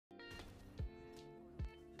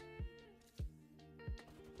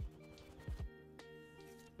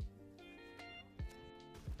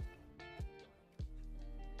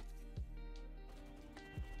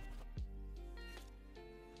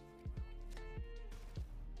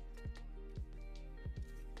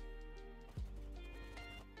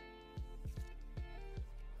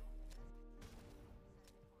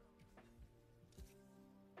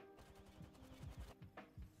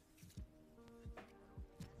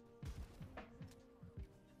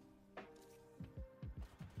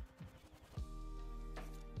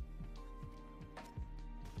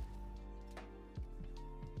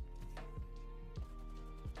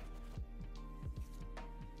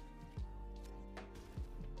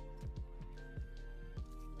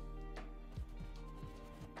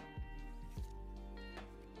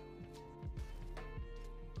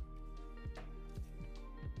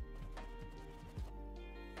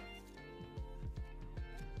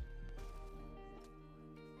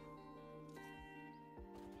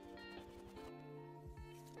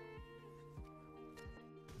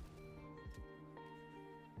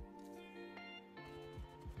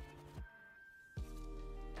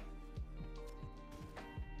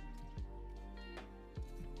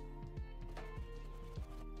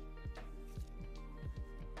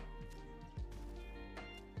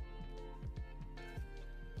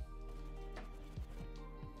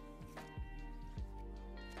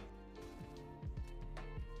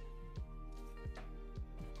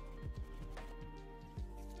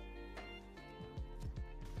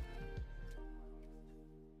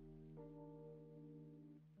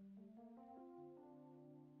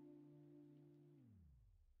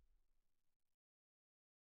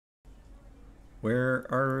Where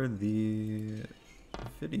are the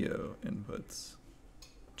video inputs?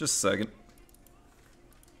 Just a second.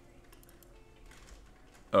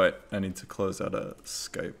 Oh wait, I need to close out a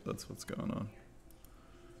Skype. That's what's going on.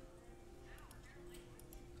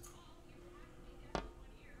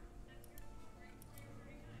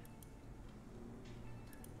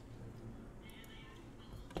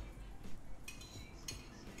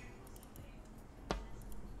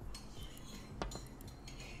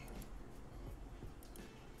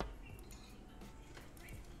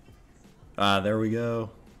 Ah, there we go.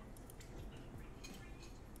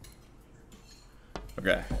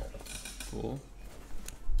 Okay, cool.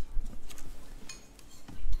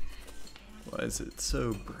 Why is it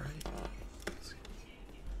so bright? Let's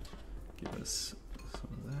give us some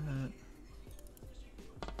of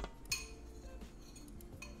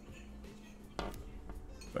that.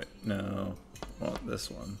 Wait, no, I want this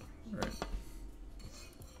one, right?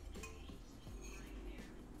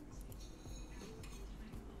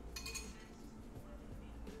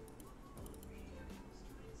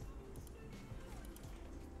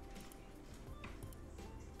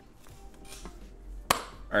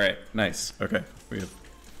 All right, nice. Okay, we have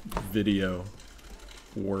video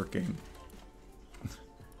working.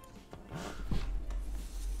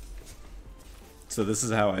 So this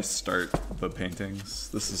is how I start the paintings.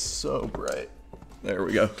 This is so bright. There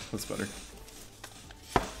we go, that's better.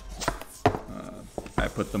 I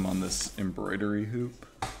put them on this embroidery hoop.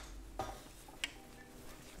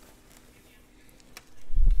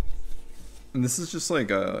 And this is just like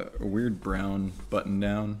a weird brown button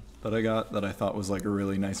down that I got that I thought was like a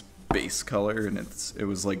really nice base color, and it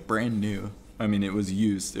was like brand new. I mean, it was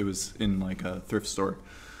used. It was in like a thrift store,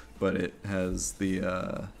 but it has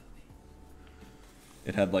the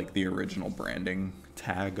it had like the original branding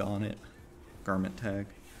tag on it, garment tag.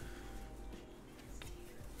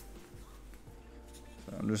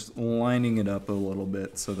 So I'm just lining it up a little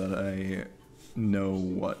bit so that I know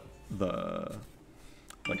what the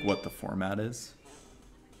format is.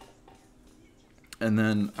 And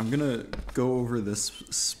then I'm gonna go over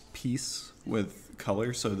this piece with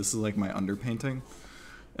color. So this is like my underpainting.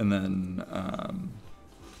 And then I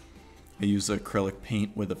use acrylic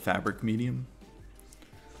paint with a fabric medium.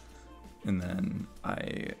 And then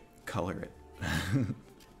I color it. And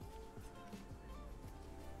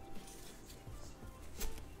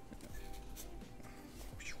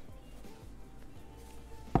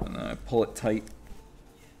then I pull it tight,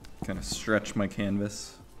 kind of stretch my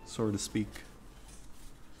canvas, so to speak.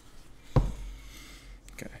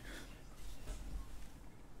 Okay.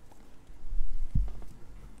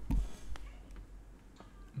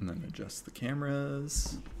 And then adjust the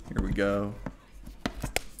cameras. Here we go.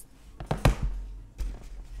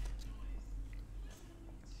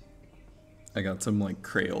 I got some like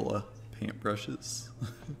Crayola paintbrushes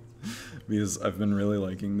because I've been really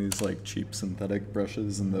liking these like cheap synthetic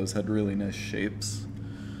brushes, and those had really nice shapes.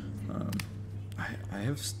 I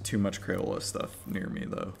have too much Crayola stuff near me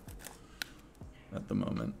though at the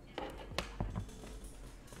moment.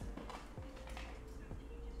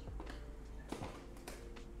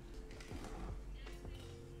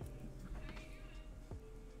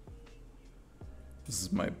 This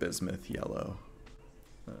is my bismuth yellow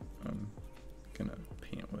that I'm gonna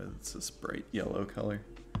paint with. It's this bright yellow color.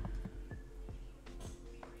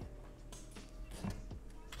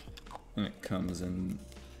 And it comes in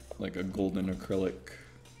like a golden acrylic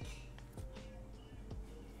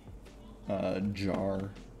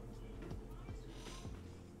jar.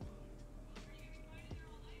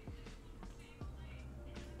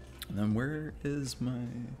 And then where is my,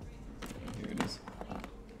 here it is.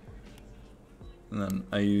 And then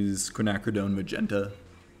I use quinacridone magenta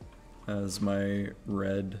as my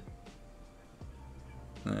red.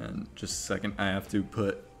 And just a second, I have to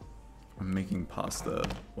put, I'm making pasta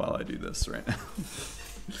while I do this right now.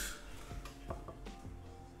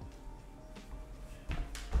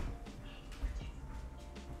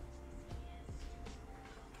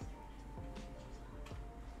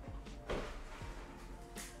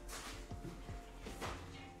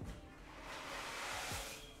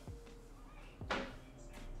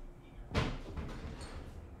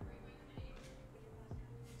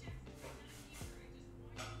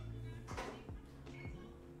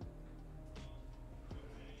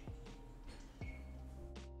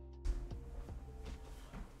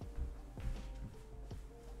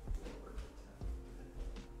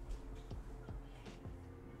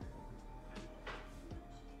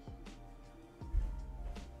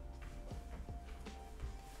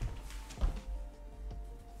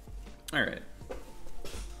 All right,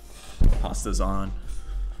 pasta's on,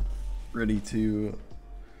 ready to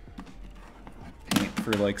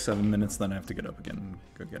for like 7 minutes, then I have to get up again and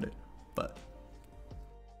go get it. But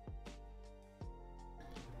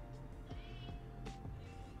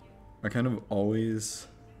I kind of always,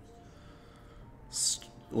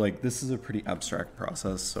 like, this is a pretty abstract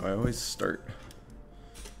process, so I always start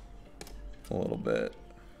a little bit,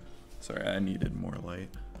 sorry, I needed more light,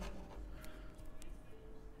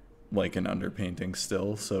 like an underpainting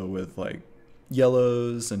still, so with like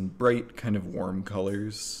yellows and bright kind of warm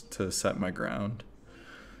colors to set my ground.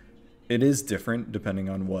 It is different depending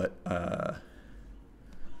on what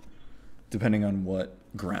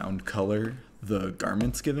ground color the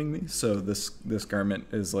garment's giving me. So this garment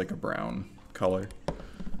is like a brown color,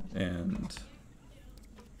 and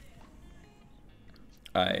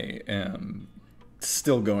I am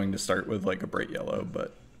still going to start with like a bright yellow,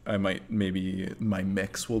 but maybe my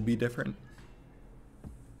mix will be different.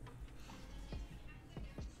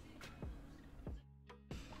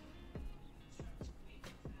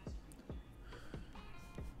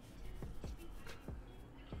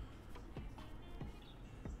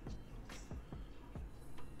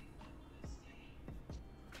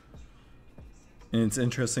 And it's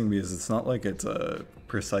interesting because it's not like it's a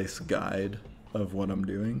precise guide of what I'm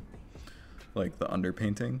doing, like the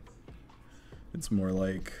underpainting. It's more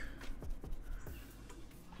like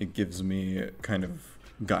it gives me kind of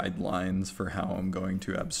guidelines for how I'm going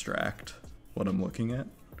to abstract what I'm looking at.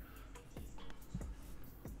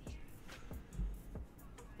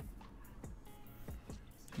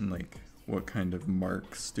 And like, what kind of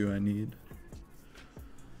marks do I need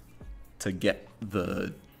to get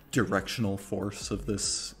the directional force of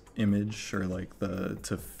this image, or like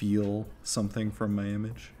to feel something from my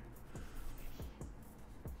image.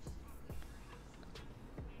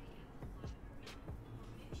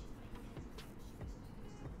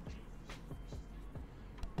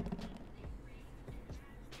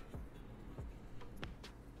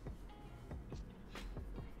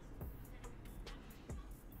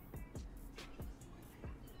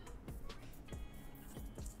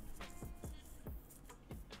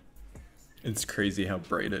 It's crazy how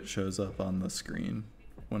bright it shows up on the screen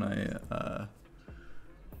when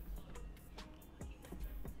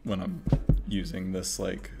I'm using this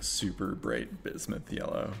like super bright bismuth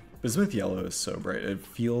yellow. Bismuth yellow is so bright, it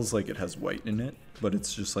feels like it has white in it, but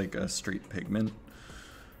it's just like a straight pigment,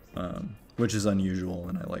 which is unusual,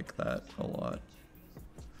 and I like that a lot.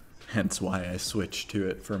 Hence why I switched to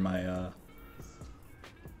it for my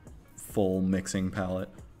full mixing palette.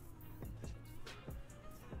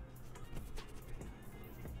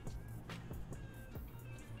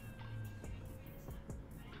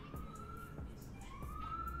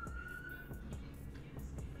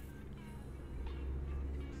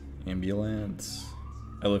 Ambulance.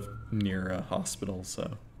 I live near a hospital,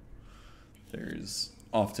 so there's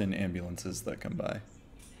often ambulances that come by.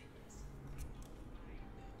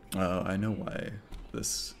 Oh, I know why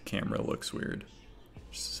this camera looks weird.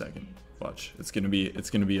 Just a second. Watch. It's gonna be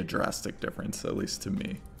a drastic difference, at least to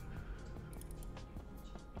me.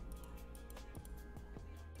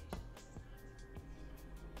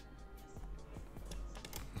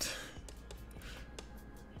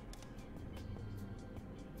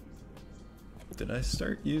 Did I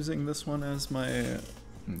start using this one as my...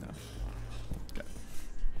 No. Okay.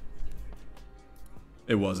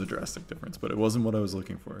 It was a drastic difference, but it wasn't what I was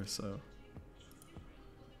looking for, so...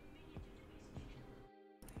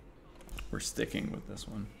 We're sticking with this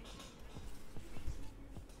one.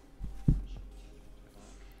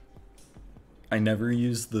 I never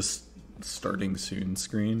use this starting soon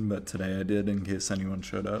screen, but today I did in case anyone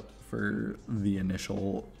showed up for the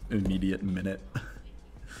initial immediate minute.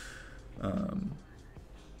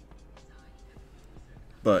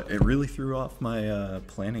 But it really threw off my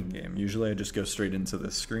planning game. Usually I just go straight into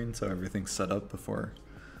this screen, so everything's set up before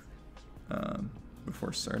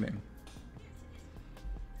starting.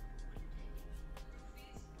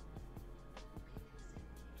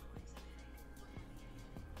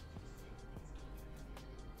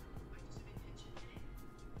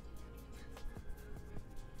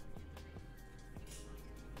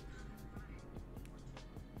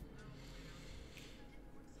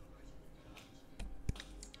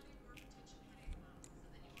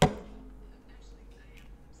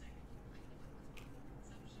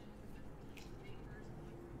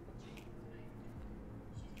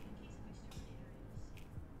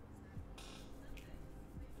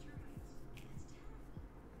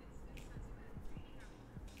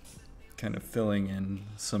 Kind of filling in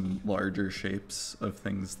some larger shapes of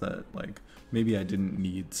things that, like, maybe I didn't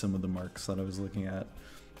need some of the marks that I was looking at,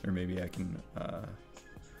 or maybe I can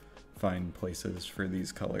find places for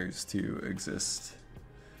these colors to exist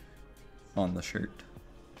on the shirt.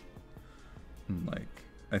 And like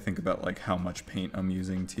I think about like how much paint I'm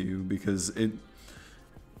using too, because it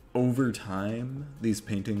over time these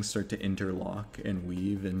paintings start to interlock and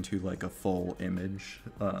weave into like a full image,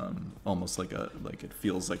 almost like it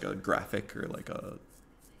feels like a graphic or like a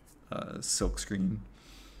silk screen,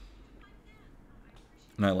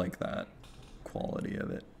 and I like that quality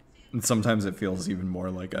of it. And sometimes it feels even more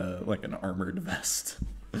like an armored vest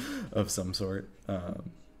of some sort.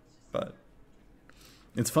 But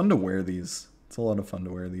it's fun to wear these. It's a lot of fun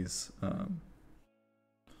to wear these.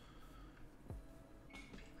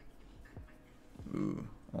 Ooh,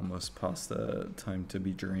 almost pasta time to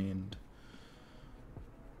be drained.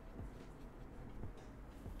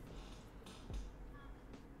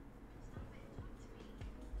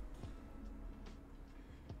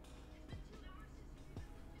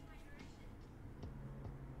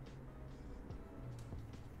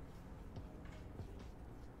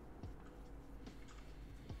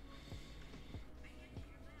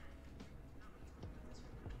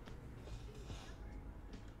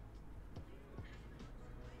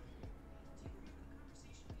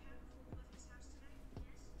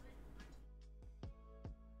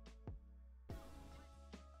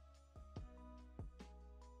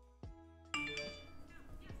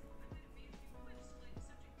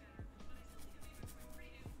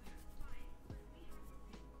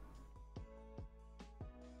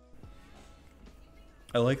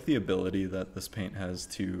 I like the ability that this paint has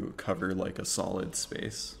to cover like a solid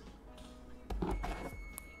space.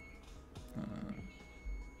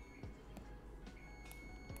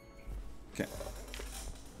 Okay.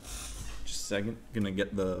 Just a second. Gonna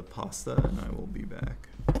get the pasta and I will be back.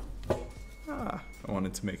 I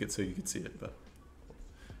wanted to make it so you could see it, but.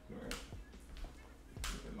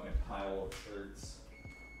 Look at my pile of shirts.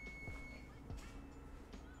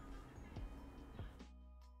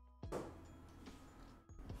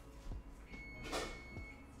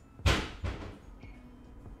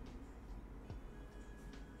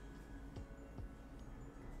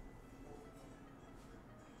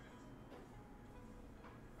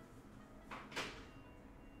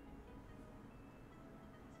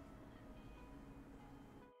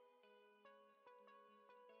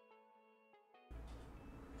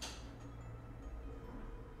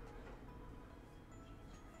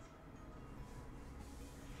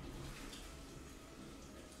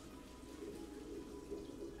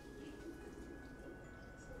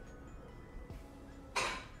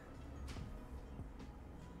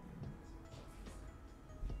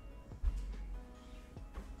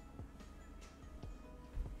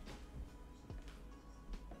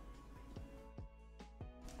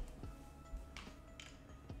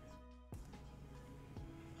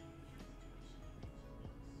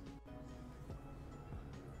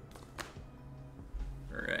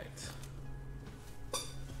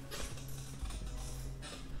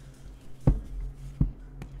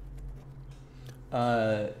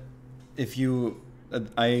 If you,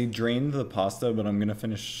 I drained the pasta, but I'm gonna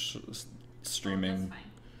finish streaming,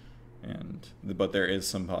 but there is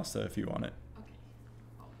some pasta if you want it.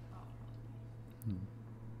 Okay.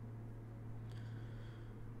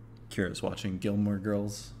 Kira's watching Gilmore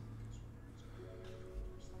Girls,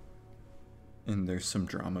 and there's some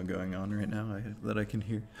drama going on right now that I can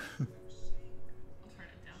hear. I'll turn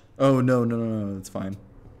it down. Oh no, it's fine.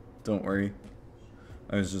 Don't worry.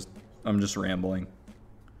 I'm just rambling.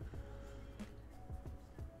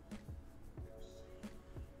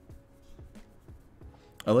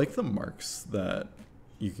 I like the marks that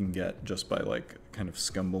you can get just by like kind of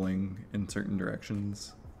scumbling in certain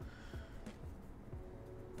directions.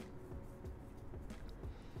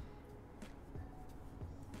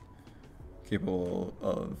 Capable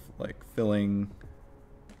of like filling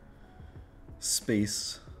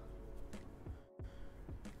space.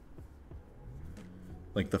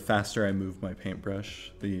 Like the faster I move my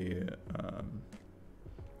paintbrush, the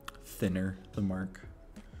thinner the mark.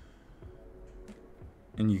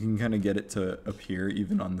 And you can kind of get it to appear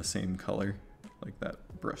even on the same color, like that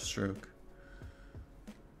brush stroke.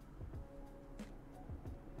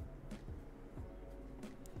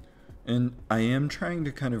 And I am trying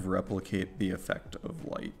to kind of replicate the effect of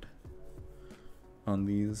light on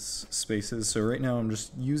these spaces. So right now I'm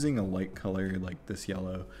just using a light color like this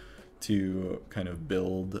yellow to kind of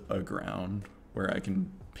build a ground where I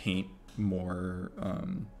can paint more,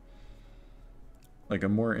 like a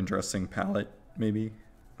more interesting palette maybe.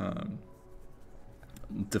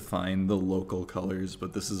 Define the local colors,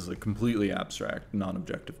 but this is a completely abstract,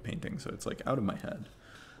 non-objective painting, so it's like out of my head.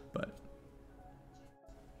 But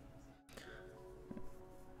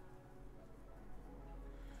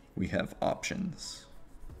we have options.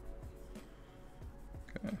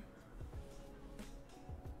 Okay.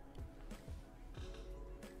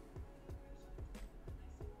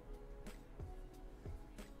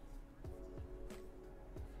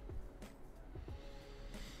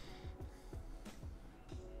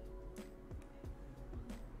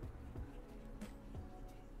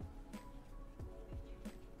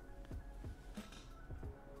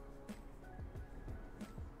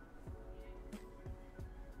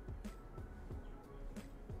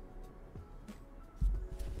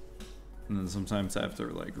 And then sometimes I have to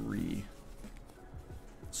like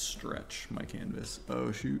stretch my canvas.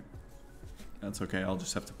 Oh shoot. That's okay, I'll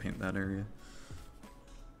just have to paint that area.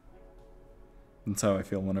 That's how I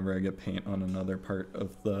feel whenever I get paint on another part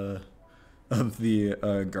of the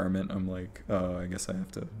garment. I'm like, oh, I guess I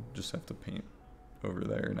just have to paint over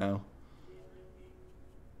there now.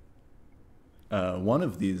 One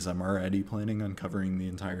of these I'm already planning on covering the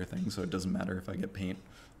entire thing, so it doesn't matter if I get paint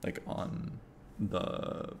like on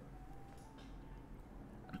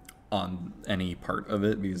any part of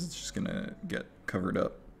it, because it's just gonna get covered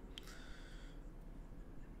up.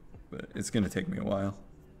 But it's gonna take me a while.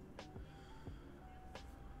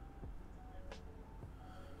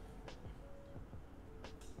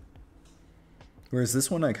 Whereas this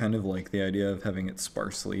one, I kind of like the idea of having it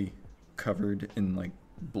sparsely covered in like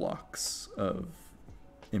blocks of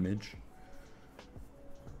image.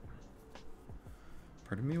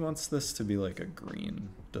 Part of me wants this to be like a green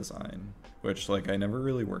design, which like I never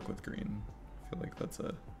really work with green. I feel like that's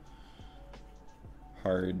a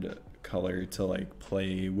hard color to like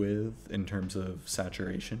play with in terms of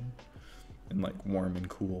saturation, and like warm and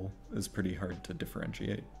cool is pretty hard to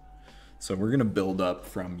differentiate. So we're gonna build up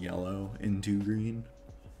from yellow into green,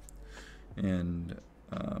 and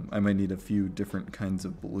I might need a few different kinds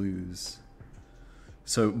of blues.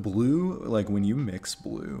 So blue, like when you mix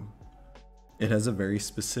blue, it has a very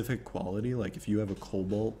specific quality. Like if you have a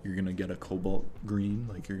cobalt, you're gonna get a cobalt green.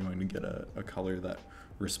 Like you're going to get a color that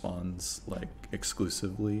responds like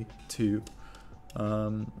exclusively to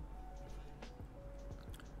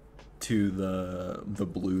the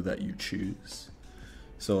blue that you choose.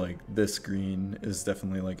 So like this green is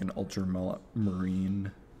definitely like an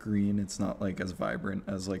ultramarine green. It's not like as vibrant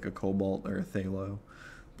as like a cobalt or a phthalo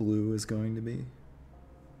blue is going to be.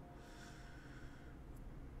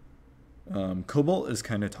 Cobalt is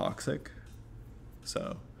kind of toxic.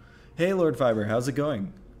 So, hey Lord Fiber, how's it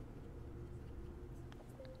going?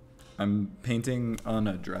 I'm painting on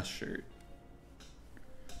a dress shirt.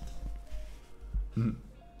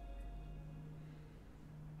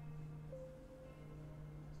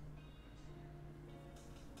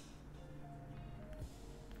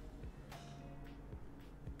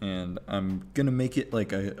 And I'm gonna make it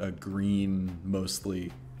like a green,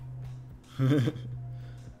 mostly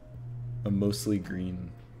a mostly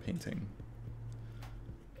green painting.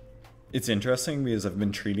 It's interesting because I've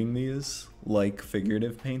been treating these like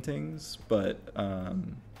figurative paintings, but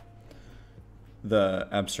the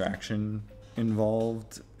abstraction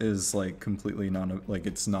involved is like completely like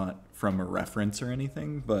it's not from a reference or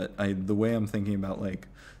anything, but the way I'm thinking about like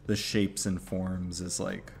the shapes and forms is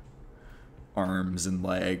like arms and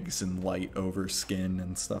legs and light over skin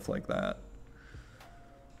and stuff like that.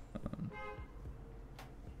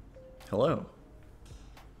 Hello.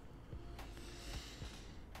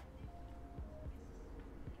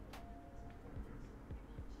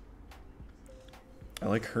 I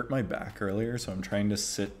like hurt my back earlier, so I'm trying to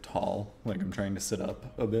sit tall. Like I'm trying to sit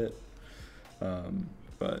up a bit.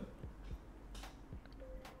 But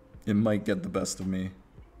it might get the best of me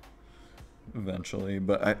eventually.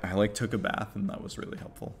 But I like took a bath and that was really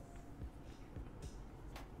helpful.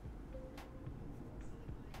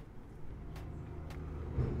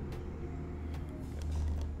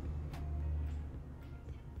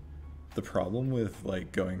 The problem with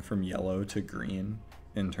like going from yellow to green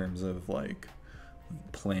in terms of like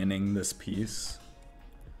planning this piece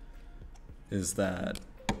is that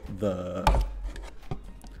the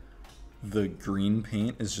green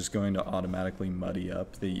paint is just going to automatically muddy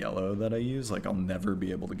up the yellow that I use. Like I'll never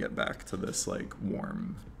be able to get back to this like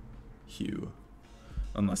warm hue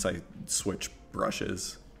unless I switch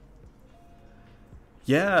brushes.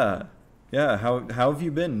 Yeah. How have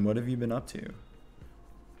you been? What have you been up to?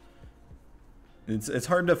 It's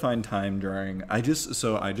hard to find time drawing. I just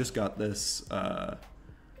got this.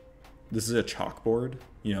 This is a chalkboard,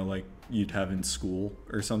 you know, like you'd have in school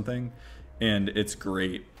or something, and it's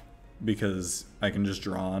great because I can just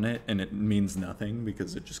draw on it and it means nothing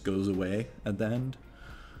because it just goes away at the end.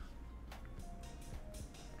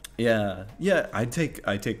 Yeah. I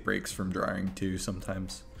take breaks from drawing too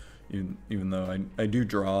sometimes, even though I do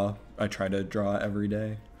draw. I try to draw every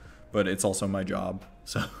day, but it's also my job,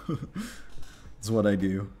 so. It's what I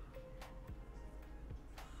do.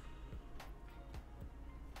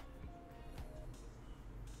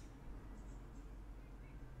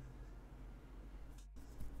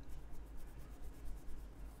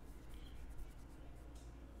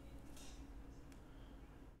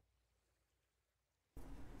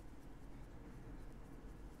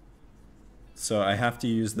 So I have to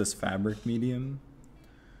use this fabric medium,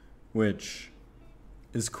 which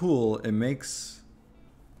is cool. It makes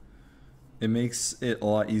it makes it a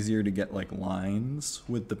lot easier to get like lines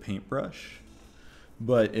with the paintbrush,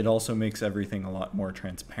 but it also makes everything a lot more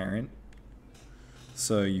transparent.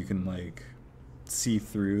 So you can like see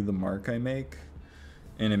through the mark I make,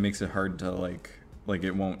 and it makes it hard to like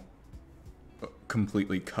it won't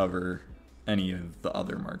completely cover any of the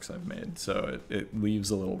other marks I've made. So it leaves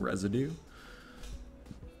a little residue,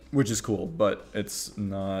 which is cool, but it's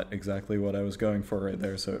not exactly what I was going for right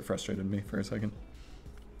there, so it frustrated me for a second.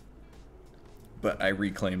 But I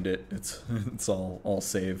reclaimed it. It's all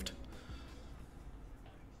saved.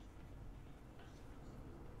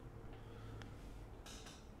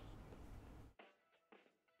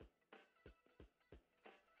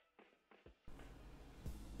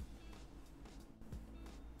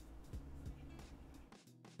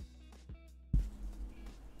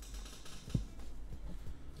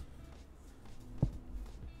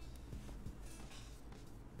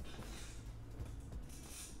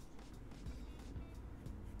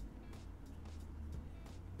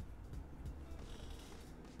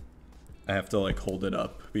 I have to like hold it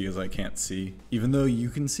up because I can't see. Even though you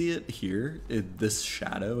can see it here, this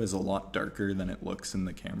shadow is a lot darker than it looks in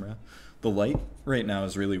the camera. The light right now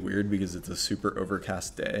is really weird because it's a super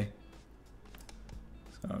overcast day.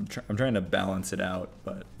 So I'm trying to balance it out,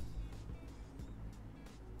 but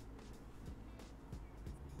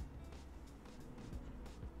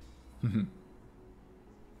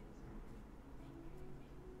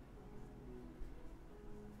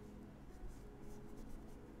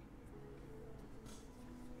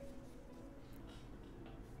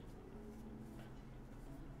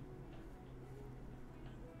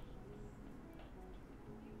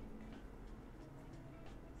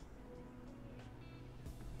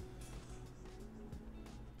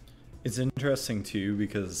it's interesting too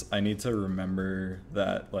because I need to remember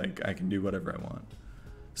that like I can do whatever I want.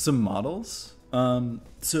 Some models.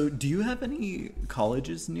 So do you have any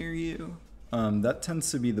colleges near you? That tends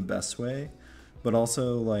to be the best way, but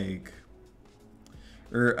also like,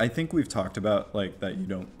 or I think we've talked about like that you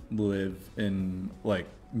don't live in like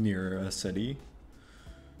near a city.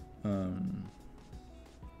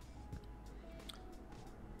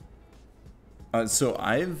 So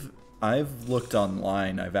I've looked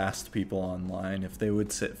online. I've asked people online if they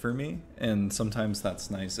would sit for me, and sometimes that's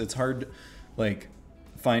nice. It's hard, like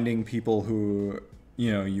finding people who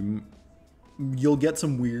you'll get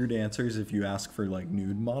some weird answers if you ask for like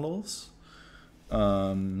nude models.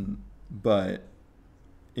 But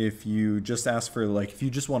if you just ask for like if you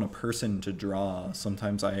just want a person to draw,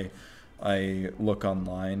 sometimes I look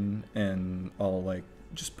online and I'll like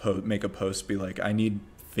just make a post, be like, I need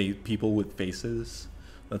people with faces.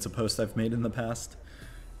 That's a post I've made in the past,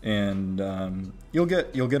 and you'll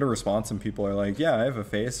get a response, and people are like, yeah, I have a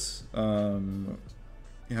face.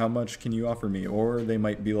 How much can you offer me? Or they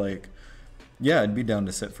might be like, yeah, I'd be down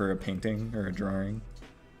to sit for a painting or a drawing.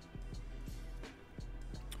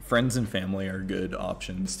 Friends and family are good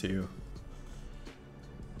options too.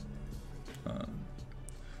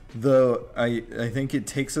 Though I think it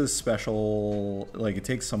takes a special, like it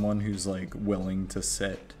takes someone who's like willing to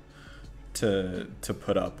sit to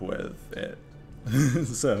put up with it.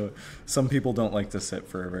 So some people don't like to sit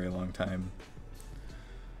for a very long time,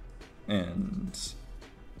 and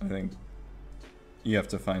I think you have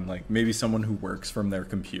to find like maybe someone who works from their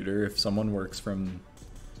computer. If someone works from,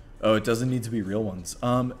 oh, it doesn't need to be real ones.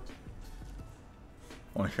 1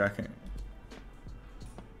 second.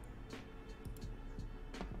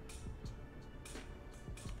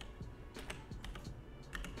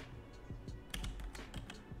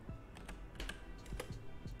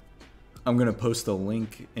 I'm gonna post a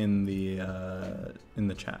link in the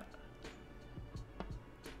chat.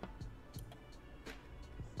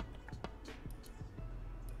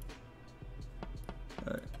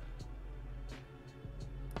 All right.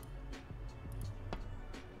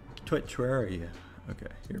 Twitch, where are you? Okay,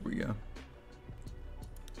 here we go.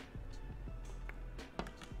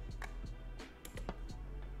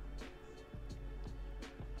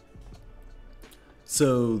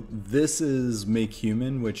 So this is Make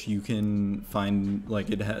Human, which you can find, like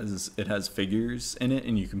it has figures in it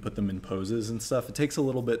and you can put them in poses and stuff. It takes a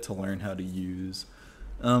little bit to learn how to use.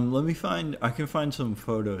 I can find some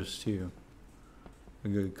photos too. A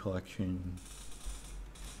good collection.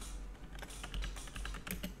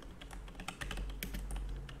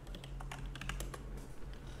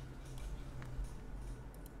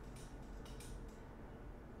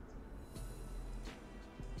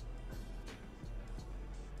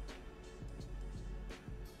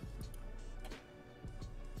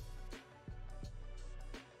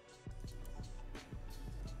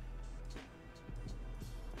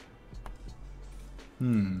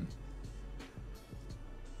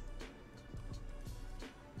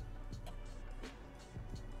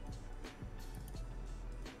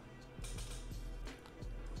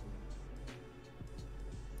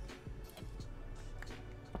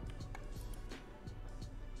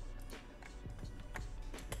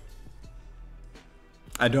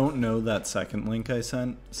 I don't know that second link I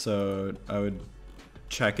sent, so I would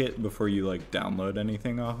check it before you like download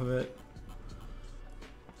anything off of it.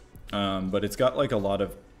 But it's got like a lot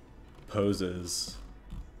of poses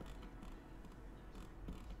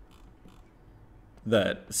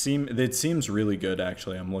that it seems really good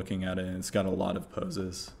actually. I'm looking at it and it's got a lot of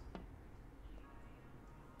poses.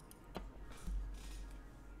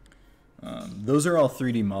 Those are all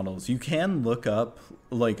 3D models. You can look up,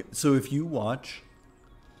 like, so if you watch,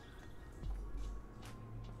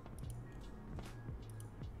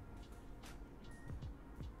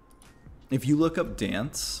 if you look up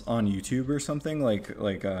dance on YouTube or something, like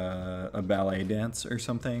a ballet dance or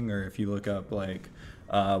something, or if you look up like,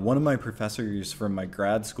 one of my professors from my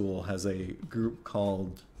grad school has a group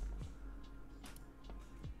called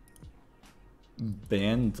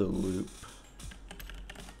Bandaloop.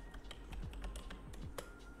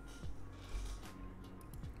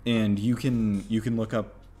 And you can look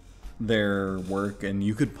up their work and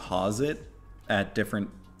you could pause it at different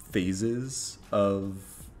phases of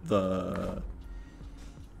the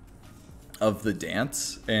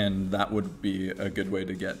dance, and that would be a good way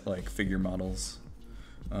to get like figure models.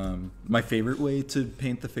 My favorite way to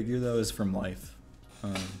paint the figure though is from life,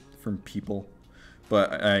 from people,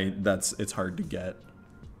 but it's hard to get.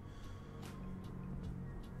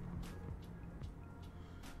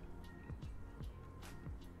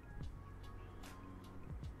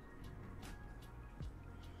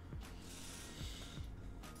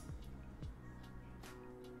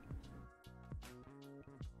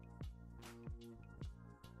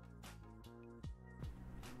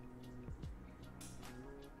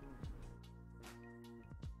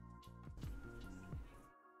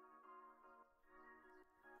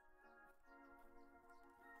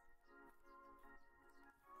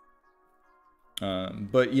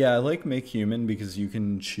 But yeah, I like Make Human because you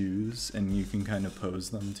can choose and you can kind of pose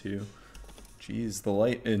them too. Jeez, the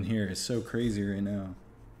light in here is so crazy right now.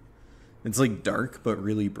 It's like dark but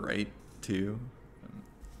really bright too,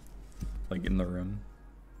 like in the room.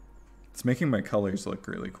 It's making my colors look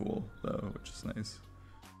really cool though, which is nice.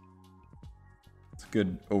 It's a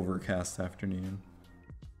good overcast afternoon.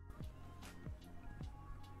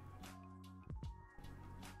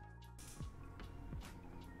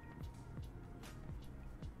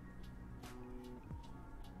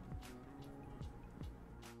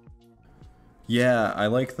 Yeah, I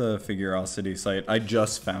like the Figurosity site. I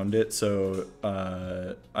just found it, so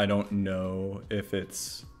I don't know if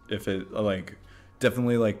it like,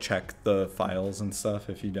 definitely like check the files and stuff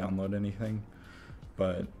if you download anything,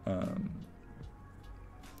 but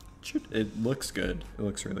it looks good. It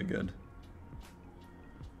looks really good.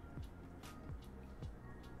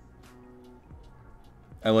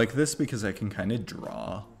 I like this because I can kind of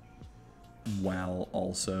draw while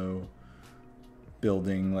also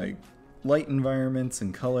building like light environments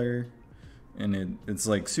and color, and it's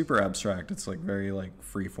like super abstract. It's like very like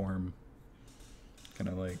freeform, kind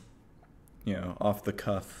of like, you know, off the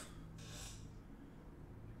cuff.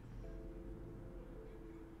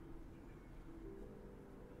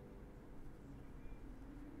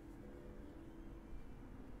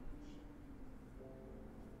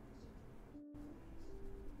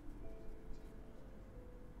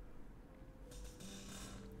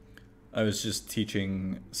 I was just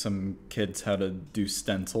teaching some kids how to do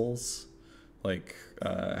stencils, like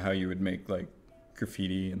how you would make like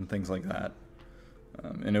graffiti and things like that,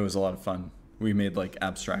 and it was a lot of fun. We made like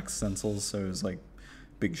abstract stencils, so it was like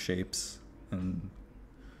big shapes, and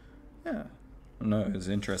yeah, I don't know, it was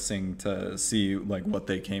interesting to see like what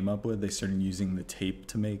they came up with. They started using the tape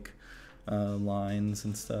to make lines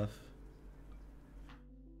and stuff.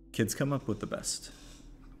 Kids come up with the best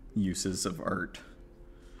uses of art.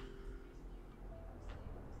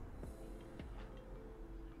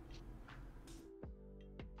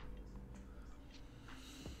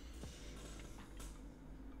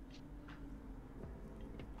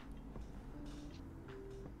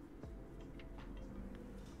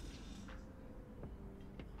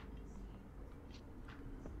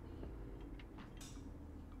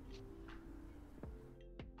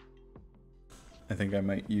 I think I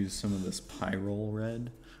might use some of this Pyrrole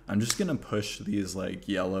red. I'm just gonna push these like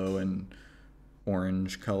yellow and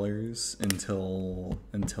orange colors until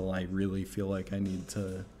I really feel like I need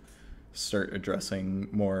to start addressing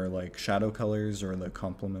more like shadow colors or the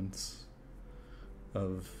complements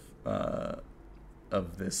of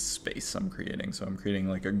this space I'm creating. So I'm creating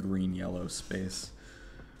like a green-yellow space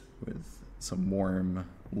with some warm,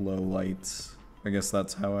 low lights. I guess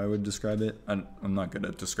that's how I would describe it. I'm not good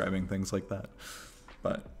at describing things like that,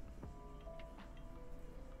 but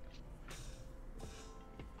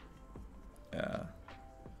yeah.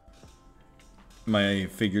 my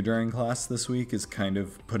figure drawing class this week is kind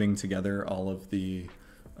of putting together all of the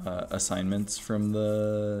assignments from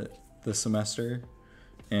the semester,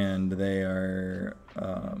 and they are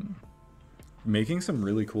making some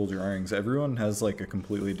really cool drawings. Everyone has like a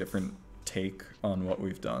completely different take on what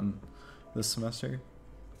we've done this semester.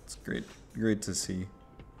 It's great to see.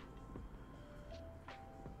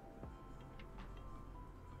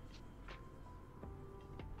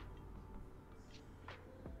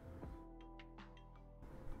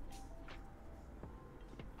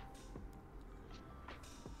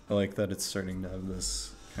 I like that it's starting to have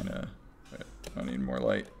this kind of, I need more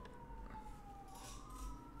light.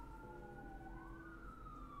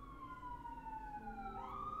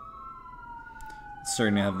 It's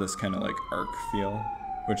starting to have this kind of like arc feel,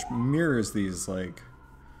 which mirrors these like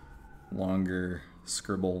longer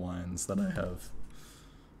scribble lines that I have.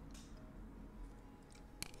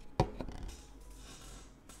 I'm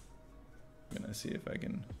gonna see if I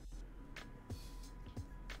can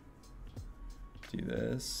do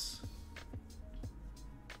this.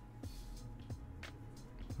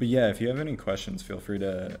 But yeah, if you have any questions, feel free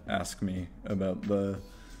to ask me about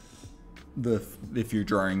if you're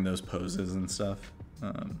drawing those poses and stuff.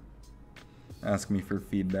 Ask me for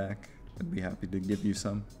feedback. I'd be happy to give you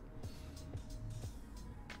some.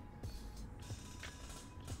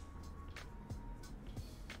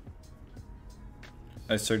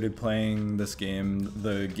 I started playing this game,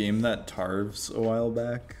 the game that Tarvs a while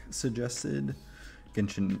back suggested,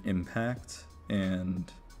 Genshin Impact,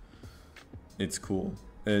 and it's cool.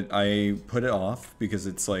 I put it off because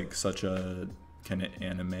it's like such a kind of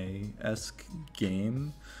anime-esque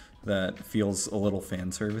game that feels a little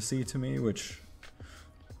fan servicey to me, which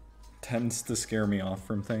tends to scare me off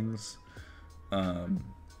from things.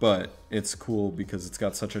 But it's cool because it's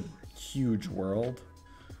got such a huge world.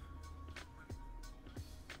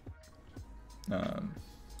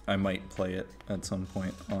 I might play it at some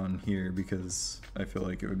point on here because I feel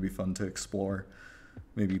like it would be fun to explore.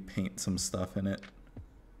 Maybe paint some stuff in it.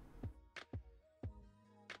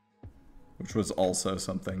 Which was also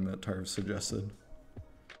something that Tarv suggested.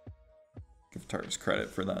 Give Tarvs credit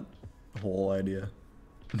for that whole idea.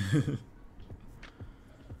 Okay,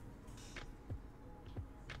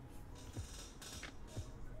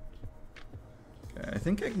 I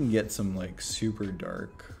think I can get some like super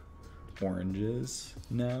dark oranges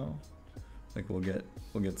now. Like we'll get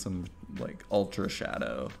some like ultra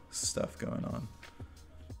shadow stuff going on.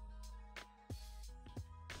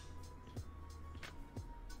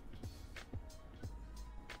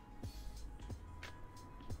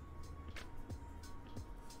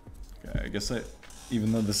 Okay, I guess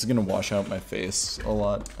even though this is gonna wash out my face a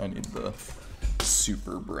lot, I need the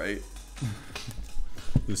super bright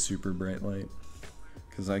the super bright light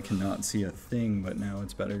because I cannot see a thing, but now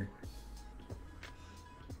it's better.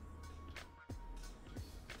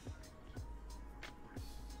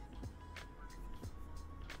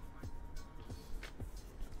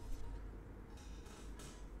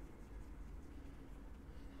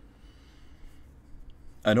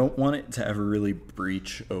 I don't want it to ever really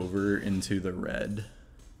breach over into the red,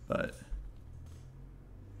 but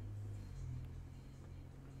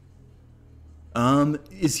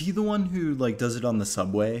is he the one who like does it on the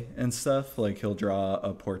subway and stuff? Like he'll draw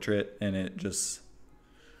a portrait and it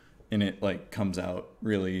like comes out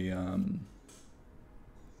really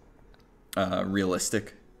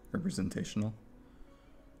realistic, representational.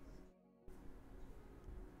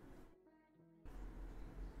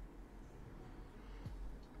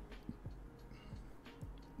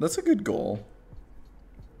 That's a good goal.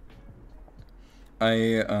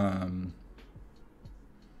 I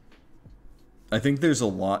think there's a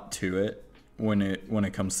lot to it when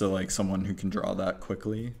it comes to like someone who can draw that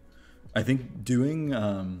quickly. I think doing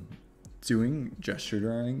gesture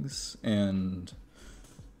drawings and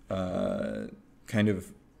kind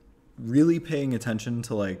of really paying attention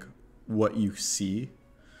to like what you see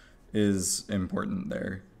is important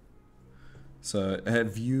there. So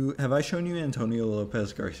have I shown you Antonio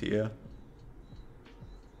Lopez Garcia?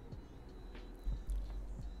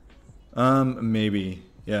 Maybe,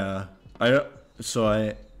 yeah. I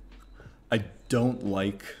don't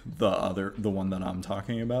like the one that I'm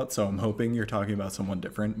talking about, so I'm hoping you're talking about someone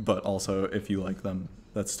different, but also if you like them,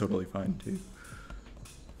 that's totally fine too.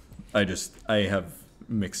 I have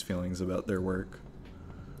mixed feelings about their work.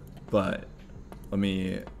 But let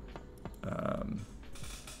me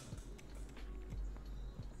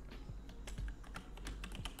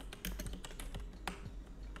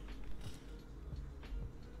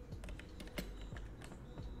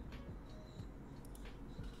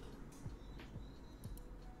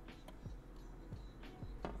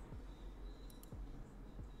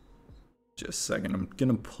Just a second, I'm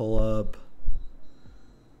gonna pull up.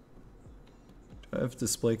 Do I have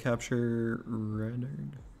display capture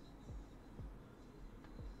rendered?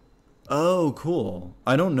 Oh, cool.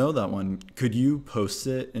 I don't know that one. Could you post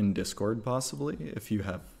it in Discord possibly if you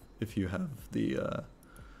have the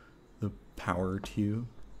power to?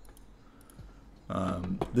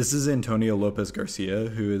 This is Antonio Lopez Garcia,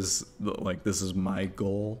 who is like, this is my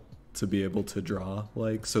goal to be able to draw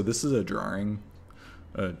like. So this is a drawing,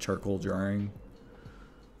 a charcoal drawing.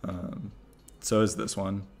 So is this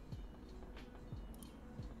one.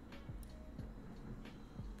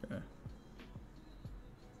 Okay.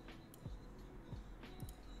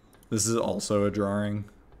 This is also a drawing.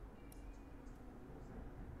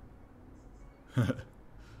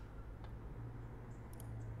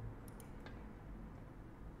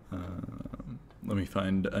 Let me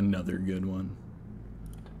find another good one.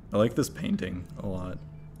 I like this painting a lot.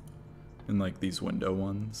 And like these window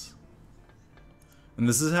ones. And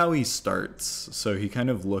this is how he starts. So he kind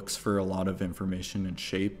of looks for a lot of information and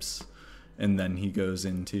shapes. And then he goes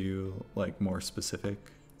into like more specific.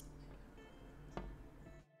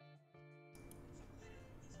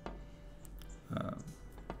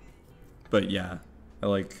 But yeah, I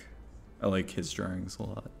like his drawings a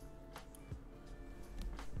lot.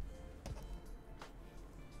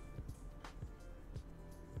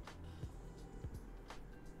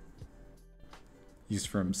 He's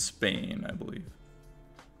from Spain, I believe.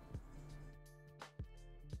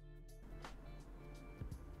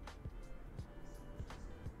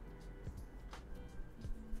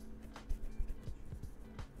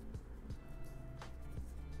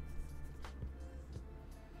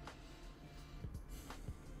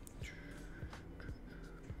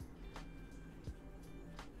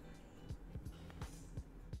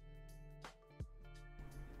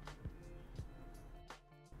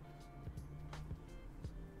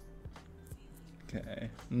 Okay,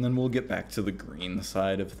 and then we'll get back to the green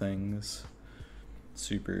side of things.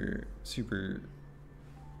 Super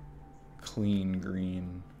clean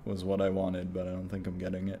green was what I wanted, but I don't think I'm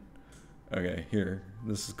getting it. Okay, here.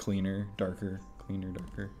 This is cleaner, darker, cleaner,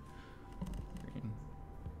 darker. Green.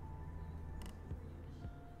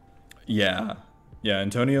 Yeah. Yeah,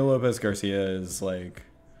 Antonio Lopez Garcia is like,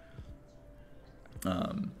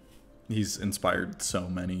 he's inspired so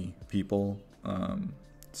many people,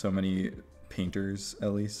 so many painters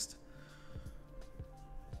at least.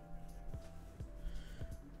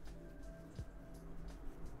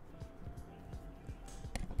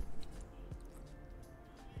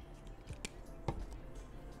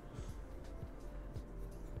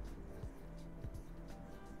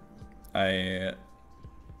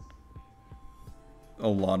 A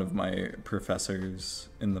lot of my professors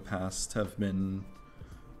in the past have been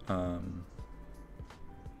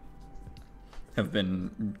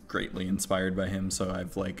greatly inspired by him, so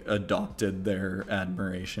I've like adopted their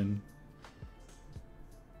admiration.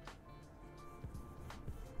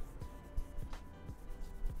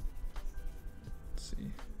 Let's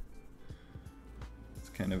see. It's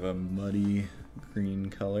kind of a muddy green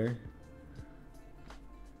color.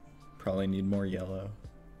 Probably need more yellow.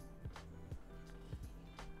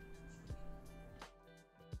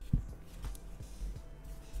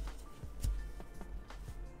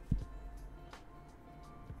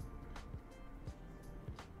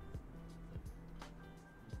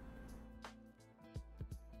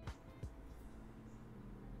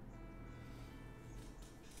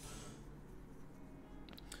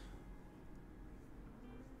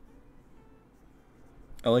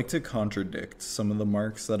 I like to contradict some of the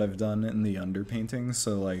marks that I've done in the underpainting.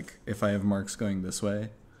 So like if I have marks going this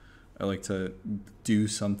way, I like to do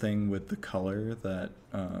something with the color that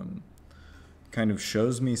kind of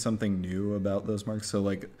shows me something new about those marks. So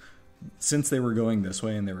like since they were going this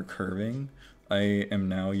way and they were curving, I am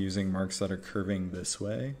now using marks that are curving this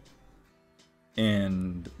way.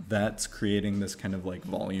 And that's creating this kind of like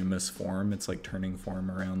voluminous form. It's like turning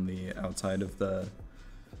form around the outside of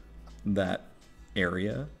that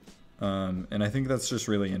area, and I think that's just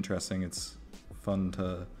really interesting. It's fun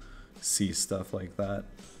to see stuff like that.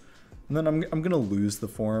 And then I'm gonna lose the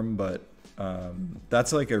form, but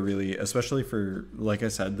that's like a really, especially for, like I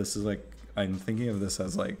said, this is like, I'm thinking of this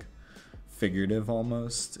as like figurative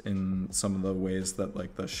almost in some of the ways that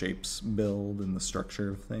like the shapes build and the structure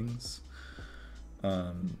of things.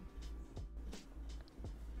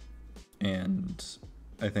 And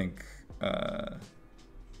I think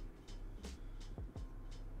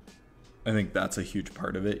that's a huge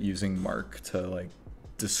part of it, using mark to like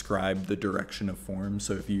describe the direction of form.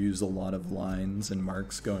 So if you use a lot of lines and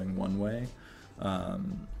marks going one way,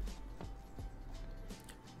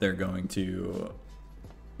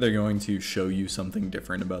 they're going to show you something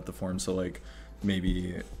different about the form. So like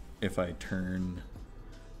maybe if I turn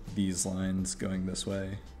these lines going this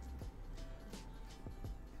way,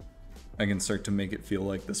 I can start to make it feel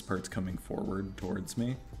like this part's coming forward towards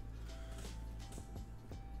me.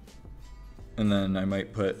 And then I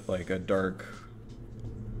might put like a dark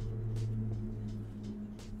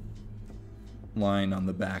line on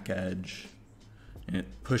the back edge, and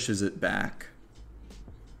it pushes it back.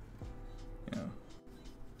 You know.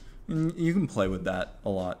 And you can play with that a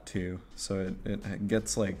lot too. So it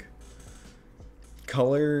gets like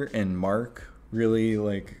color and mark. Really,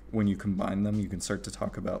 like when you combine them, you can start to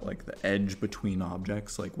talk about like the edge between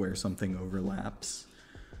objects, like where something overlaps,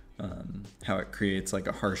 how it creates like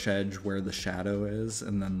a harsh edge where the shadow is,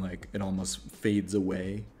 and then like it almost fades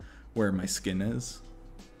away where my skin is.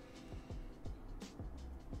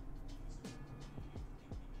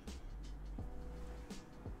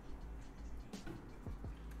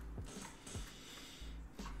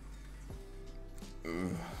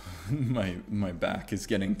 My back is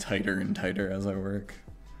getting tighter and tighter as I work.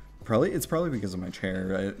 It's probably because of my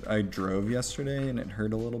chair. I drove yesterday and it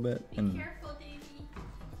hurt a little bit. And Be careful, Davey.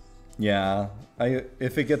 yeah,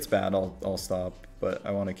 if it gets bad, I'll stop. But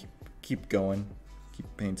I want to keep going, keep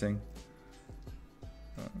painting.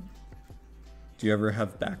 Do you ever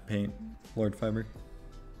have back pain, Lord Fiber?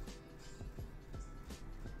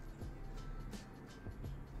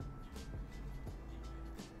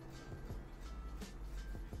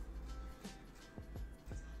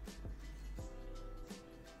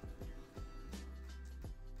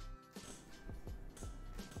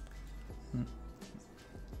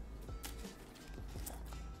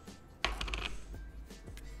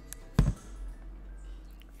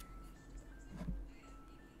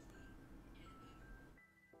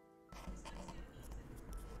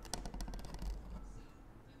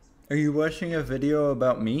 Are you watching a video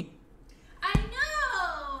about me? I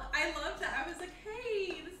know! I love that. I was like,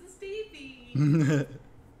 hey, this is Davey.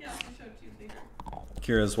 Yeah, I'll show it to you later.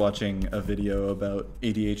 Kira's watching a video about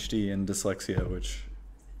ADHD and dyslexia, which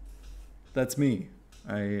that's me.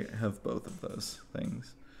 I have both of those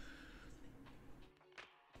things.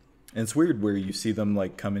 And it's weird where you see them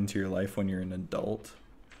like come into your life when you're an adult.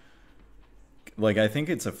 Like I think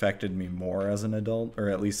it's affected me more as an adult, or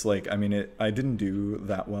at least like I mean I didn't do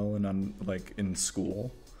that well in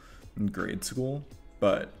school, in grade school,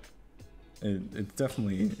 but it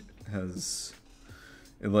definitely has,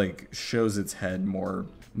 it like shows its head more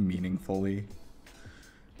meaningfully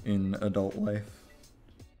in adult life.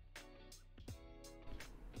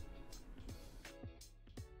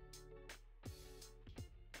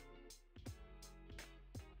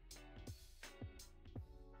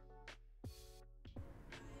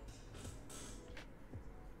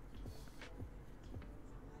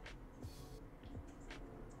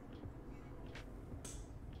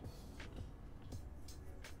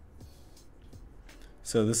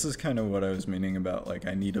 So this is kind of what I was meaning about, like,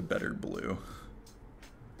 I need a better blue.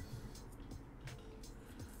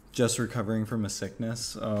 Just recovering from a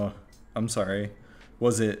sickness? Oh, I'm sorry.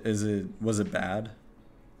 Was it bad?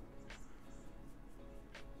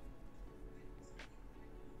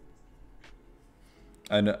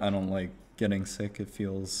 I don't like getting sick. It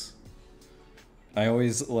feels... I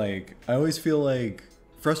always feel like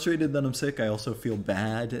frustrated that I'm sick. I also feel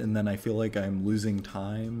bad, and then I feel like I'm losing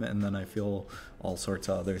time, and then I feel all sorts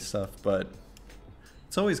of other stuff. But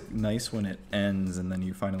it's always nice when it ends, and then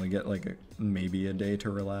you finally get like maybe a day to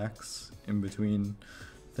relax in between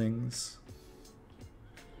things.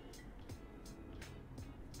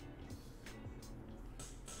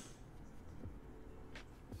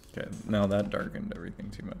 Okay, now that darkened everything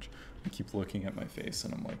too much. I keep looking at my face,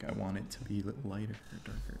 and I'm like, I want it to be lighter or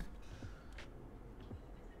darker.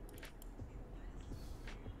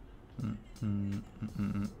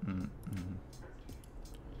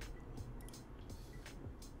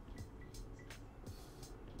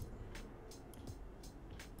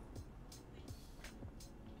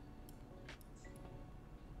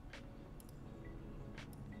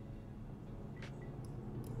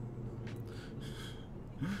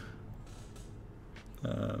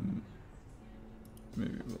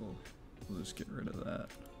 Maybe we'll just get rid of that.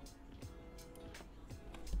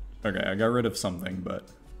 Okay, I got rid of something, but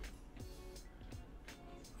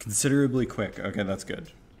considerably quick. Okay, that's good.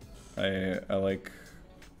 I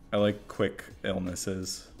like quick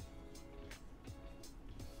illnesses.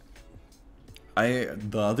 The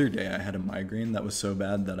other day I had a migraine that was so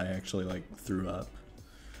bad that I actually like threw up.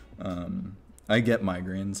 I get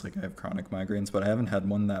migraines, like I have chronic migraines, but I haven't had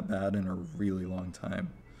one that bad in a really long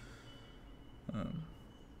time.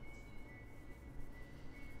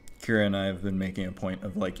 Kira and I have been making a point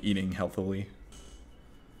of like eating healthily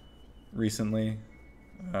recently,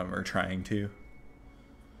 or trying to.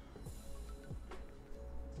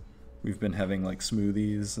 We've been having like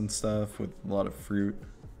smoothies and stuff with a lot of fruit.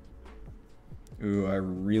 Ooh, I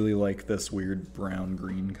really like this weird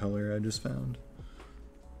brown-green color I just found.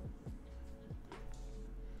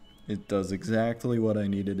 It does exactly what I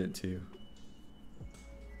needed it to.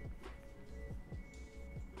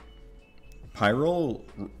 Pyrrole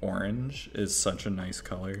orange is such a nice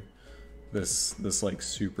color. This like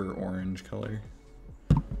super orange color.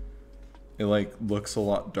 It like looks a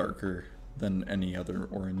lot darker than any other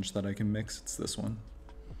orange that I can mix. It's this one.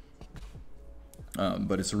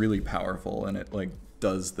 But it's really powerful, and it like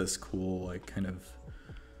does this cool like kind of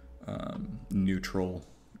neutral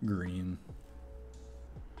green.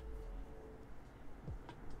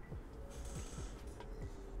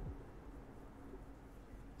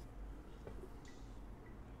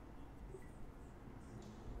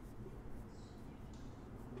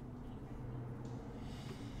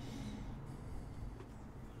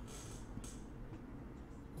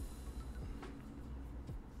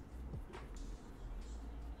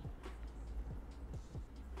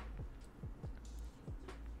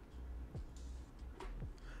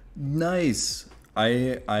 Nice.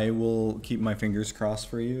 I will keep my fingers crossed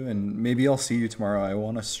for you, and maybe I'll see you tomorrow. I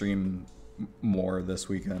want to stream more this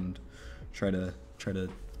weekend. Try to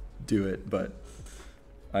do it, but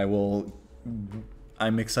I will.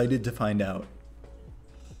 I'm excited to find out.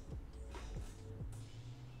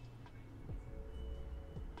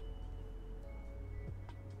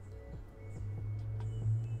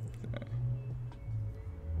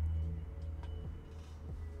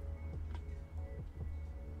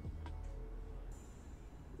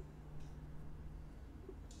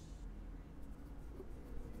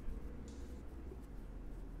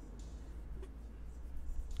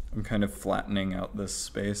 I'm kind of flattening out this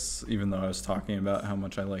space, even though I was talking about how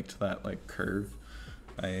much I liked that like curve.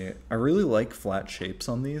 I really like flat shapes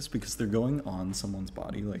on these because they're going on someone's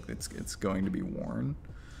body, like it's going to be worn.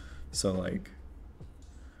 So like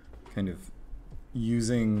kind of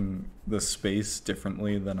using the space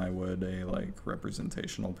differently than I would a like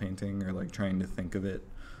representational painting, or like trying to think of it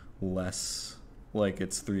less like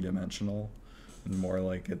it's three-dimensional and more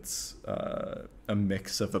like it's a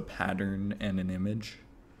mix of a pattern and an image.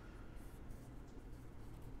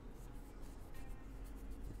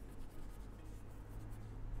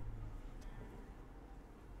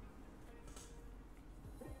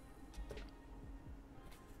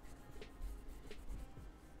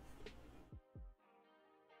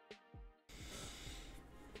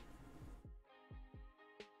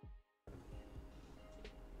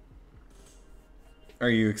 Are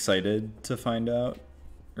you excited to find out?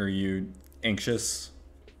 Are you anxious?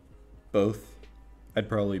 Both? I'd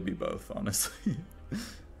probably be both, honestly.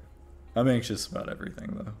 I'm anxious about everything,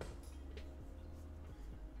 though.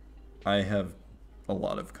 I have a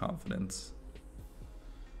lot of confidence.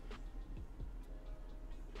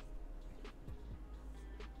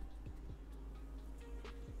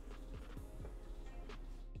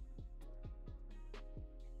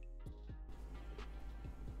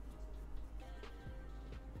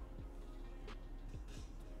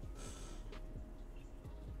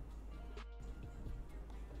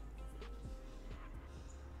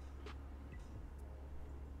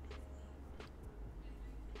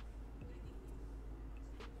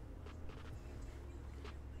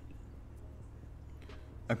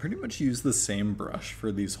 I pretty much use the same brush for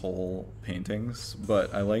these whole paintings,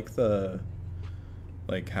 but I like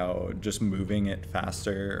like how just moving it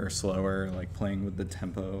faster or slower, like playing with the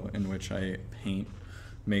tempo in which I paint,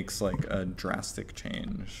 makes like a drastic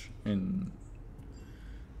change in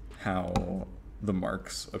how the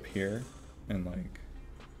marks appear, and like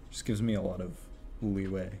just gives me a lot of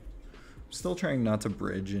leeway. I'm still trying not to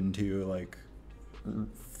bridge into like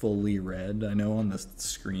fully red. I know on the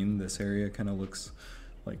screen this area kind of looks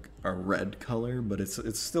like a red color, but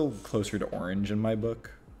it's still closer to orange in my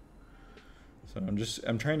book. So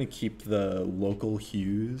I'm trying to keep the local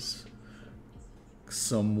hues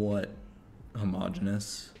somewhat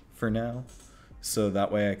homogeneous for now, so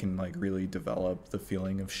that way I can like really develop the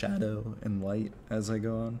feeling of shadow and light as I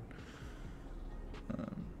go on.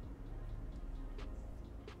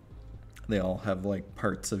 They all have like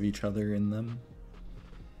parts of each other in them.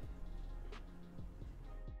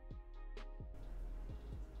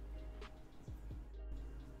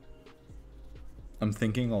 I'm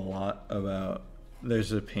thinking a lot about,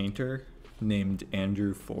 there's a painter named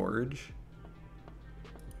Andrew Forge.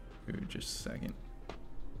 Ooh, just a second.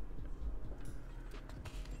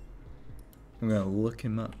 I'm gonna look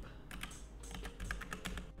him up.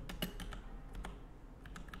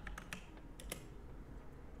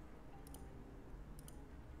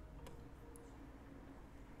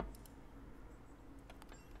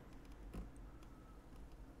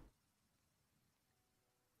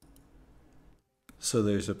 So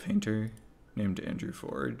there's a painter named Andrew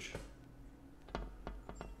Forge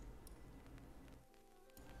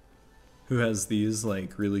who has these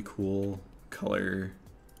like really cool color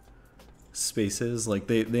spaces. Like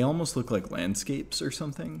they almost look like landscapes or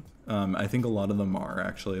something. I think a lot of them are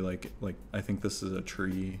actually like I think this is a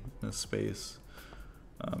tree in a space.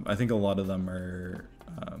 I think a lot of them are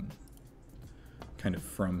kind of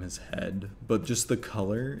from his head, but just the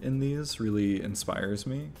color in these really inspires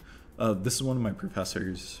me. This is one of my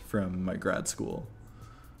professors from my grad school,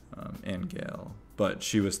 Anne Gale, but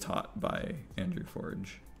she was taught by Andrew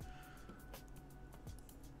Forge.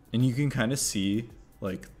 And you can kind of see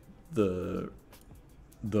like the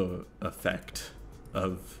effect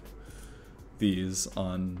of these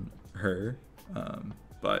on her,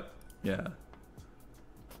 but yeah,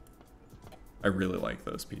 I really like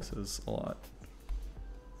those pieces a lot,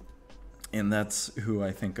 and that's who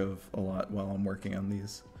I think of a lot while I'm working on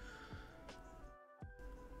these.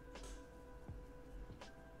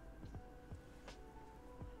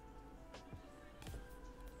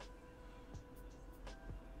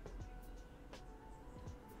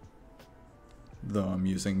 Though I'm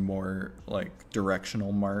using more like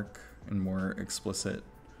directional mark and more explicit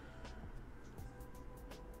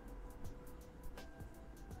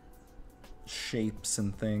shapes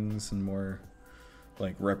and things and more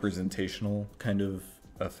like representational kind of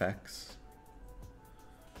effects.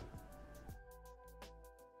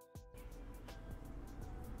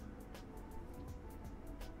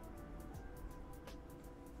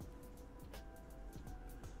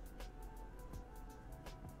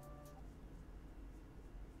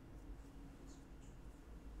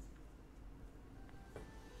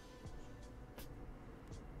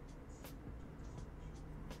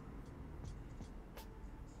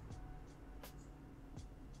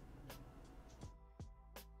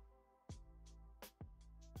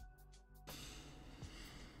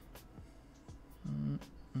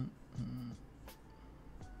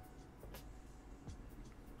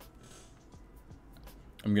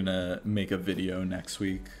 I'm gonna make a video next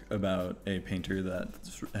week about a painter that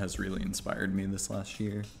has really inspired me this last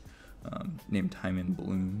year, named Hyman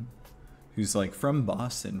Bloom, who's like from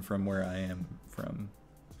Boston, from where I am from,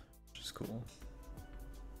 which is cool.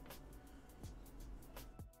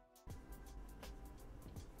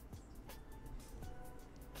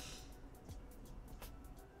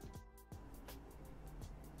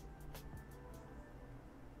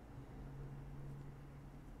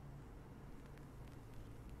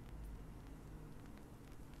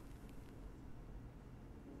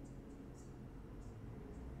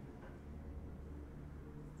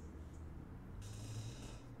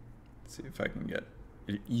 See if I can get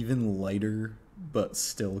it even lighter, but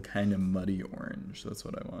still kind of muddy orange. That's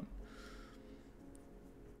what I want.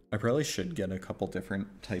 I probably should get a couple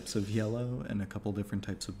different types of yellow and a couple different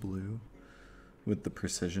types of blue with the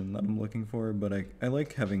precision that I'm looking for, but I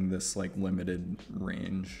like having this like limited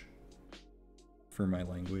range for my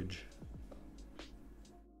language.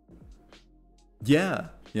 Yeah,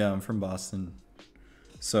 I'm from Boston.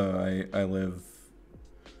 So I live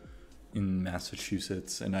in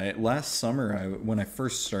Massachusetts, and last summer when I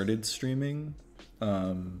first started streaming,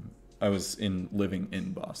 I was living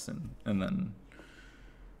in Boston, and then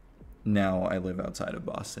now I live outside of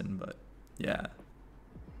Boston. But yeah,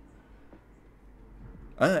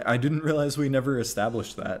 I didn't realize we never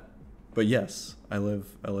established that, but yes, I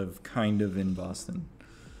live kind of in Boston.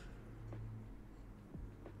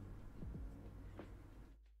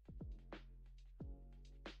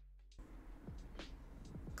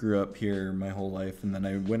 Grew up here my whole life, and then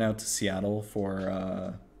I went out to Seattle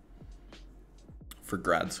for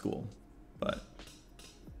grad school, but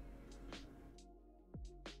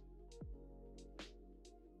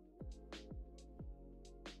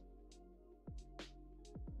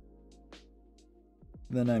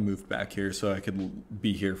then I moved back here so I could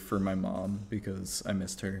be here for my mom because I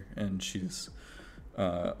missed her, and she's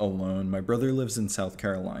alone. My brother lives in South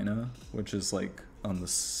Carolina, which is like on the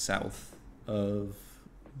south of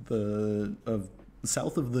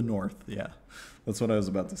south of the north. Yeah, that's what I was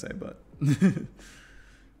about to say, but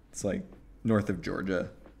it's like north of Georgia.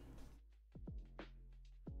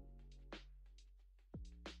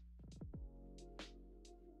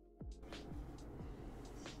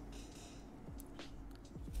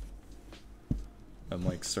 I'm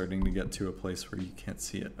like starting to get to a place where you can't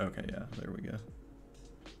see it. Okay, yeah, there we go.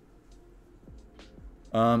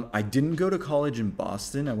 I didn't go to college in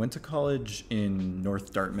Boston. I went to college in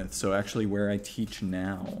North Dartmouth. So actually where I teach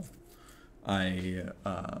now, I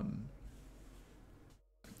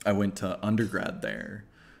went to undergrad there,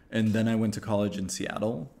 and then I went to college in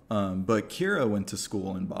Seattle. But Kira went to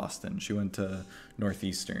school in Boston. She went to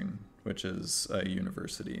Northeastern, which is a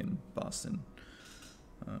university in Boston.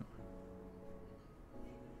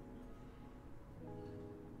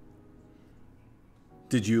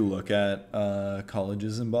 Did you look at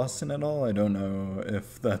colleges in Boston at all? I don't know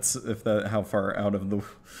if that how far out of the.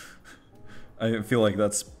 I feel like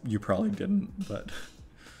that's you probably didn't, but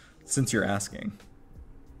since you're asking.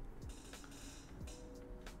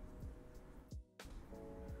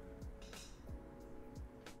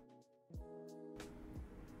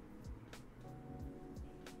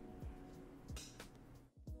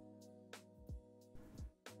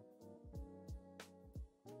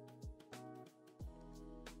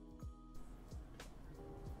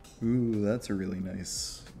 Ooh, that's a really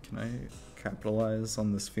nice. Can I capitalize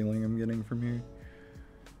on this feeling I'm getting from here?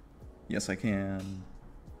 Yes, I can.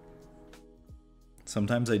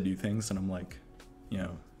 Sometimes I do things and I'm like,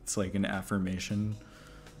 it's like an affirmation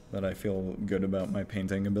that I feel good about my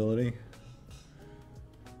painting ability.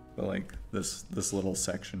 But like this little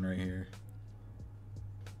section right here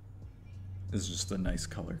is just a nice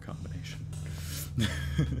color combination.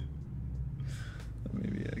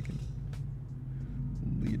 Maybe I can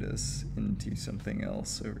lead us into something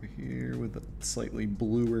else over here with a slightly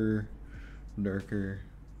bluer, darker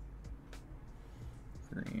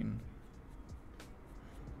green.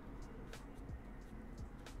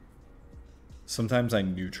 Sometimes I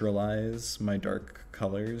neutralize my dark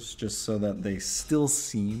colors just so that they still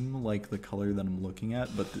seem like the color that I'm looking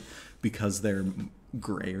at, but because they're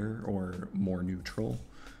grayer or more neutral,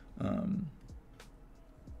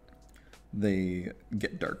 they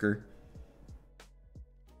get darker.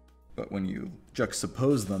 But when you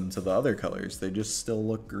juxtapose them to the other colors, they just still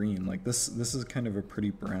look green. Like this is kind of a pretty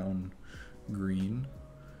brown green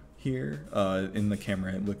here. In the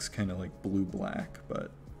camera, it looks kind of like blue-black,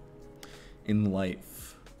 but in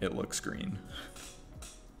life, it looks green.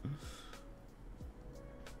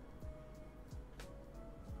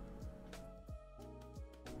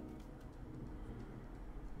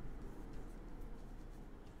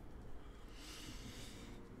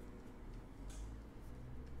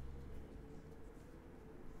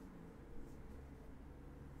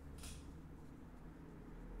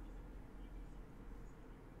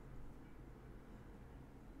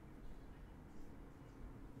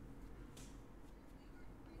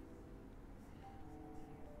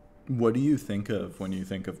 What do you think of when you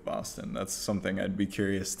think of Boston? That's something I'd be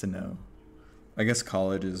curious to know. I guess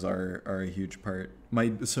colleges are a huge part. My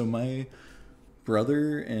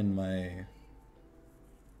brother and my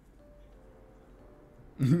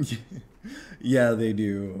yeah, they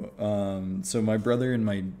do. So my brother and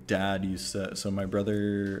my dad used to. So my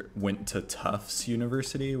brother went to Tufts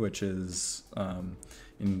University, which is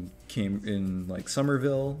in like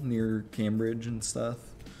Somerville near Cambridge and stuff.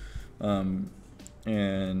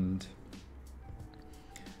 And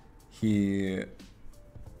he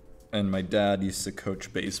and my dad used to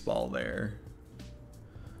coach baseball there.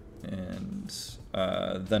 And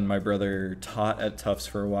then my brother taught at Tufts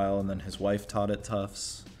for a while, and then his wife taught at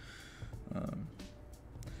Tufts.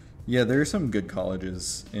 Yeah, there are some good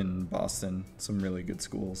colleges in Boston, some really good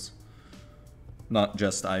schools. Not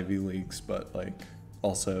just Ivy Leagues, but like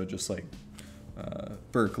also just like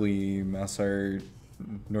Berkeley, Massart,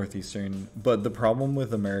 Northeastern. But the problem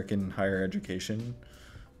with American higher education,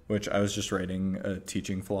 which I was just writing a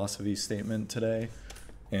teaching philosophy statement today,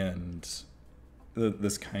 and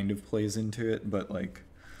this kind of plays into it, but like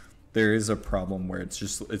there is a problem where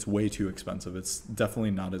it's way too expensive. It's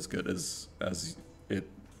definitely not as good as it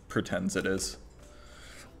pretends it is.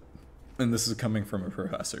 And this is coming from a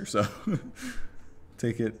professor, so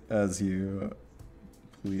take it as you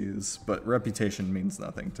please, but reputation means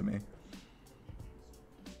nothing to me.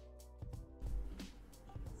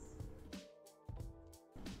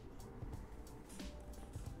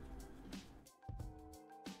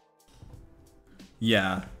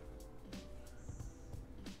 Yeah.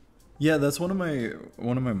 Yeah, that's one of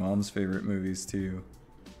my mom's favorite movies too.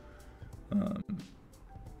 Um,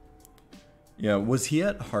 yeah, was he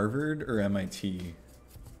at Harvard or MIT?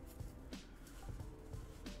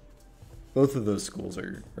 Both of those schools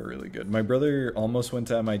are really good. My brother almost went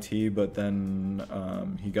to MIT, but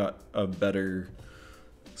then he got a better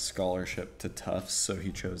scholarship to Tufts, so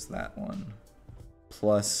he chose that one.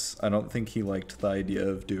 Plus, I don't think he liked the idea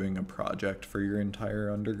of doing a project for your entire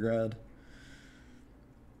undergrad.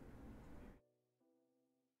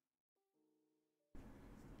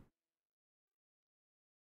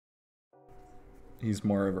 He's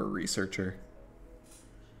more of a researcher.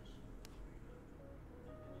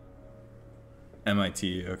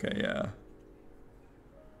 MIT, okay, yeah.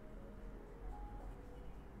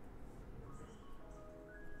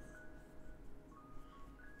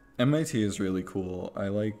 MIT is really cool. I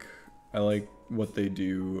like what they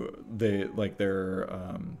do. They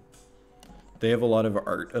have a lot of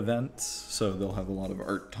art events, so they'll have a lot of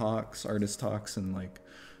art talks, artist talks, and like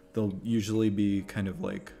they'll usually be kind of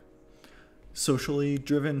like socially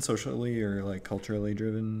or like culturally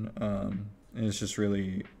driven. And it's just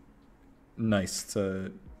really nice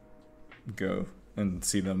to go and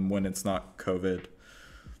see them when it's not COVID.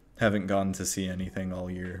 Haven't gone to see anything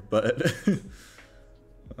all year, but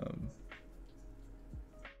um,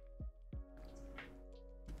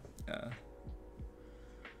 yeah.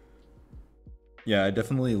 Yeah, I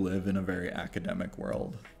definitely live in a very academic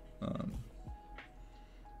world. Um,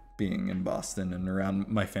 Being in Boston and around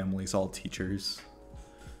my family's all teachers.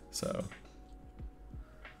 So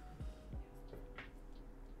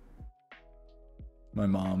my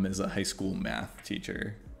mom is a high school math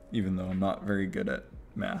teacher, even though I'm not very good at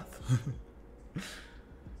math.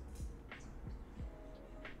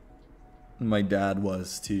 My dad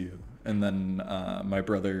was too. And then my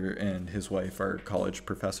brother and his wife are college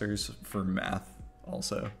professors for math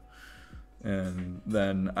also. And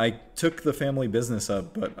then I took the family business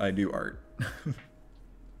up, but I do art.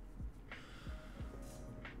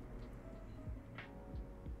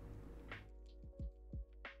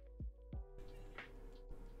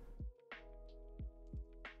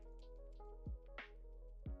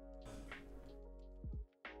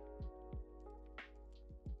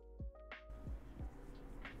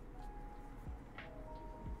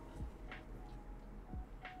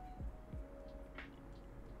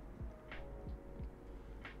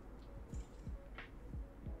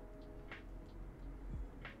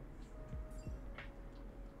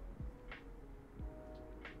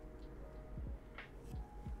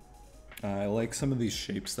 I like some of these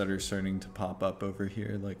shapes that are starting to pop up over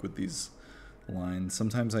here, like with these lines.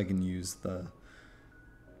 Sometimes I can use the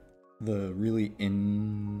really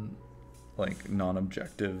like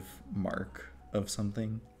non-objective mark of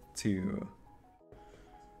something to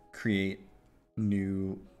create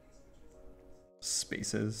new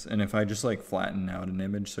spaces. And if I just like flatten out an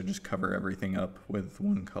image, so just cover everything up with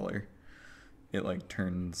one color, it like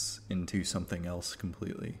turns into something else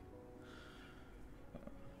completely.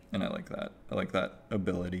 And I like that. I like that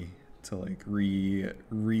ability to like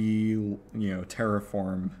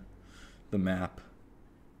terraform the map.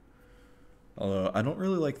 Although I don't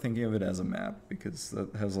really like thinking of it as a map because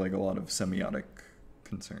that has like a lot of semiotic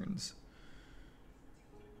concerns.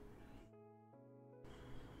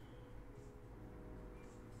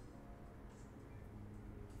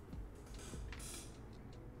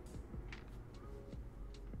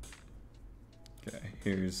 Okay,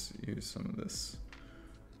 here's some of this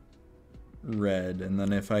red, and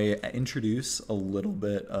then if I introduce a little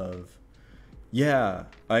bit of, yeah,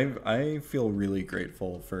 I feel really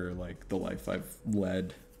grateful for like the life I've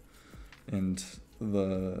led and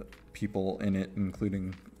the people in it,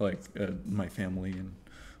 including like my family and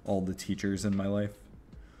all the teachers in my life.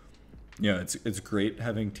 Yeah, it's great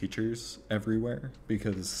having teachers everywhere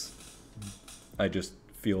because I just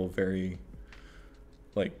feel very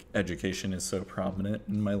like education is so prominent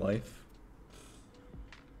in my life.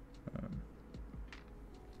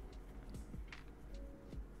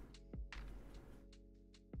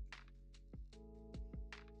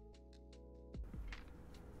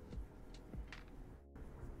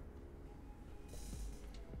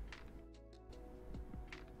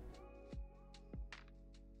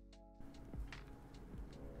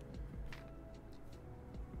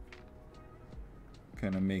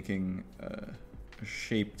 Kind of making a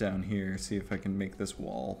shape down here, see if I can make this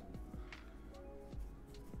wall.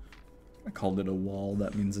 I called it a wall,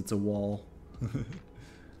 that means it's a wall.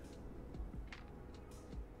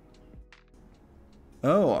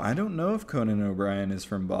 Oh, I don't know if Conan O'Brien is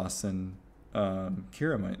from Boston.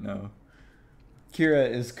 Kira might know. Kira,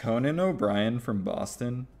 is Conan O'Brien from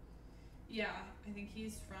Boston? Yeah, I think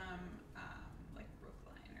he's from like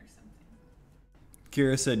Brookline or something.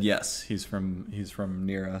 Kira said yes, he's from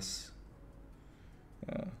near us.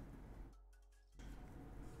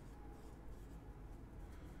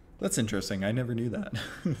 That's interesting. I never knew that.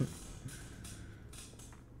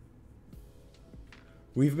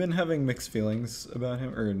 We've been having mixed feelings about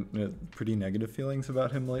him, or pretty negative feelings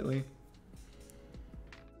about him lately.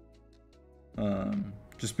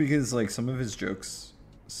 Just because like some of his jokes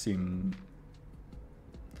seem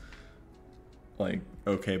like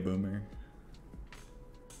okay boomer.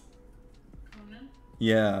 Conan?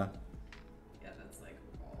 Yeah. Yeah, that's like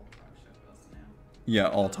all talk show hosts now. Yeah,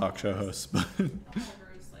 all talk show hosts, but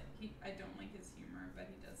Oliver's like I don't like his humor, but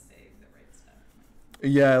he does say the right stuff.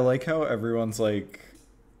 yeah, I like how everyone's like,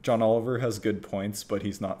 John Oliver has good points, but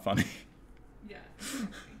he's not funny. Yeah, exactly.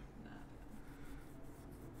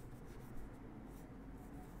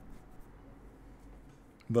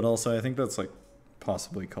 But also, I think that's like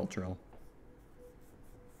possibly cultural.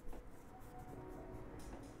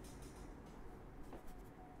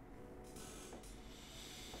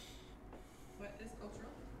 What is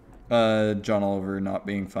cultural? John Oliver not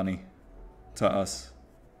being funny to us.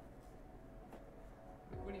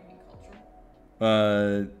 What do you mean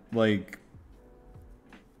cultural? Like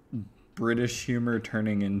British humor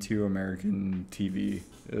turning into American TV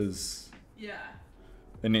is Yeah.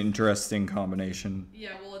 an interesting combination.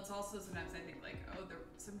 Yeah, well, it's also sometimes I think like, oh, they're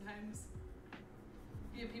sometimes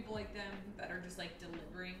you have people like them that are just like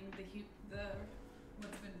delivering the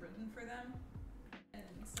what's been written for them, and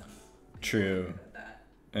some True. that.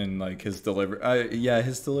 And like his delivery,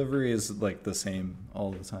 his delivery is like the same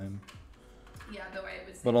all the time. Yeah, though I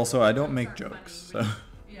would say. But also, I don't jokes make aren't jokes, funny so.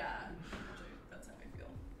 yeah, that's how I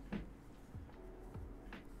feel.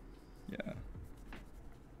 Yeah.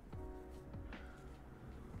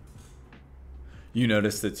 You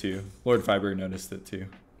noticed it too. Lord Fiber noticed it too.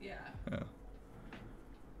 Yeah. Yeah.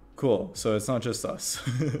 Cool. So it's not just us.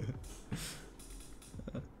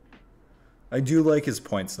 I do like his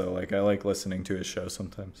points though. Like I like listening to his show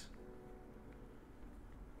sometimes.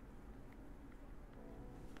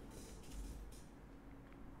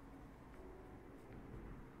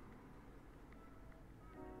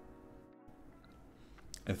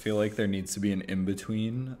 I feel like there needs to be an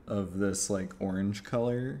in-between of this like orange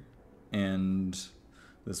color and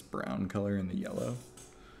this brown color and the yellow.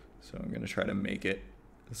 So I'm gonna try to make it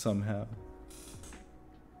somehow.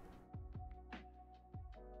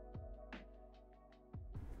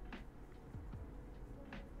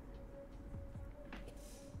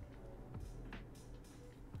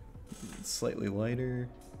 Slightly lighter.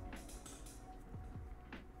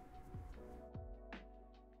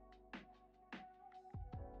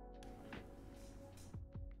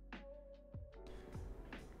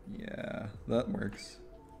 Yeah, that works.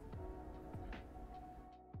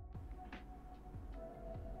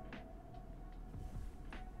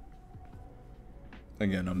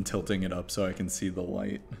 Again, I'm tilting it up so I can see the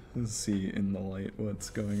light, see in the light what's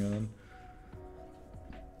going on.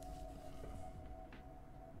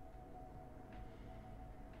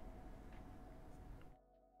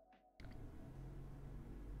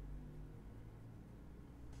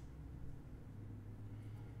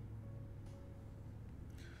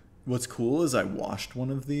 What's cool is I washed one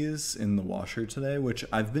of these in the washer today, which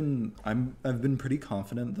I've been pretty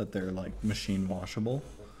confident that they're like machine washable.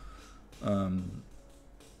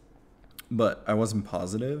 But I wasn't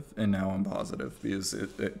positive, and now I'm positive because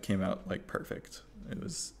it came out like perfect. It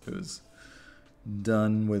was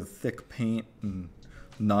done with thick paint and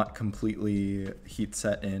not completely heat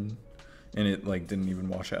set in, and it like didn't even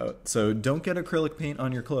wash out. So don't get acrylic paint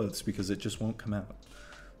on your clothes because it just won't come out.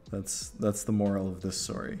 That's the moral of this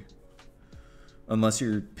story. Unless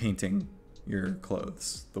you're painting your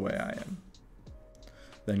clothes the way I am,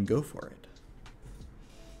 then go for it.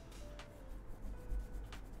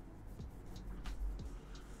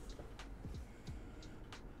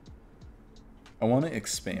 I want to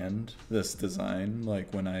expand this design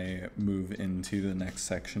like when I move into the next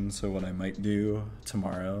section. So what I might do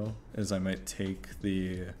tomorrow is I might take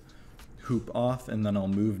the hoop off and then I'll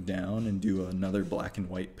move down and do another black and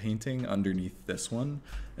white painting underneath this one,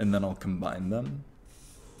 and then I'll combine them.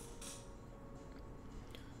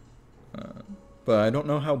 But I don't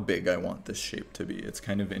know how big I want this shape to be. It's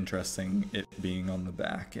kind of interesting it being on the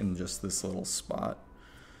back in just this little spot.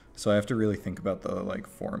 So I have to really think about the like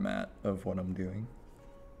format of what I'm doing.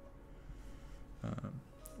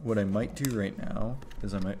 What I might do right now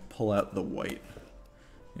is I might pull out the white,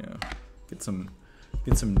 you know, get some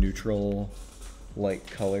neutral light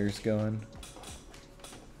colors going.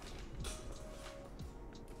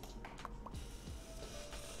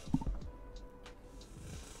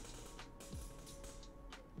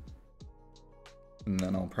 And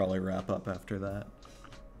then I'll probably wrap up after that.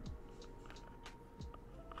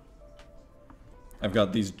 I've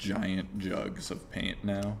got these giant jugs of paint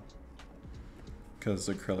now because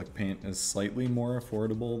acrylic paint is slightly more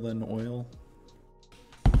affordable than oil.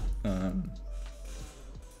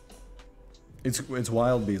 It's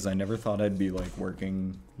wild because I never thought I'd be like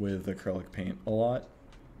working with acrylic paint a lot,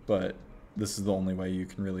 but this is the only way you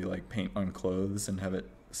can really like paint on clothes and have it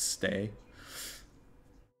stay.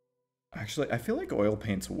 Actually, I feel like oil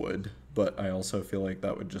paints would, but I also feel like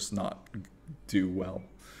that would just not do well.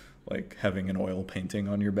 Like having an oil painting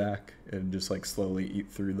on your back and just like slowly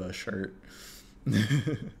eat through the shirt.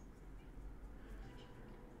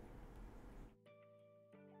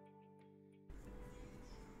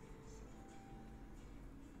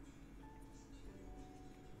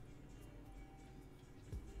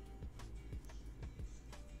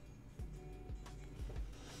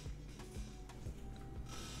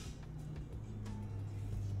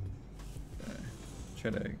 Try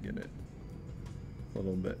to get it a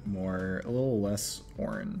little bit more, a little less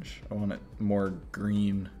orange. I want it more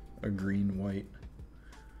green, a green-white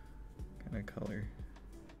kind of color.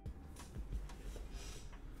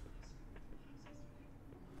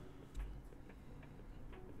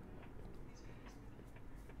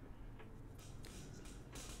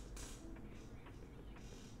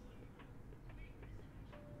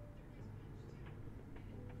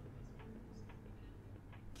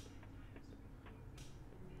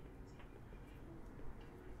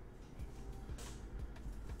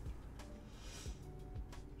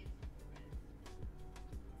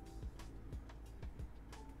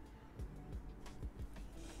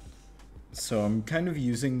 So I'm kind of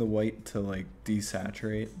using the white to like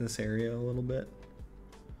desaturate this area a little bit.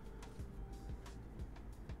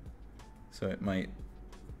 So it might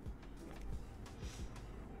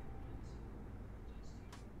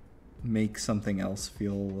make something else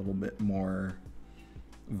feel a little bit more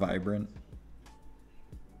vibrant.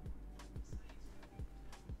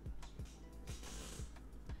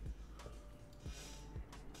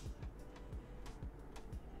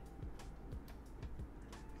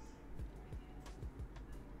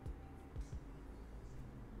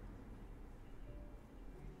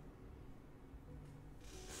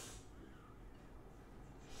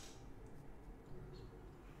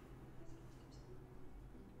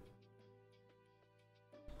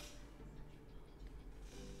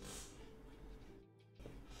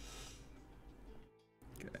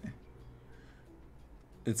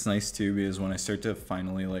 It's nice too because when I start to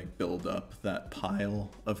finally like build up that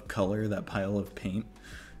pile of color, that pile of paint,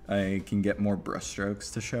 I can get more brush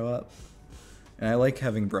strokes to show up. And I like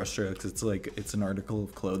having brush strokes. It's like it's an article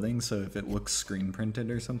of clothing, so if it looks screen printed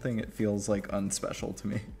or something, it feels like unspecial to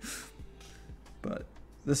me. But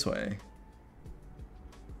this way,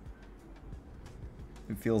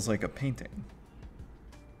 it feels like a painting.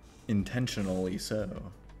 Intentionally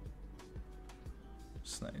so.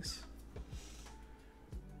 It's nice.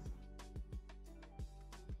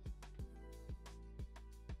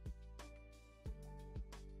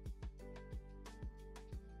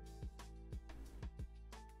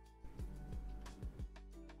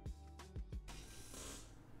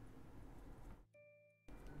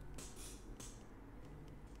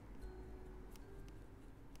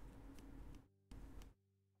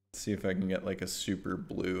 See if I can get like a super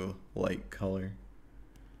blue light color.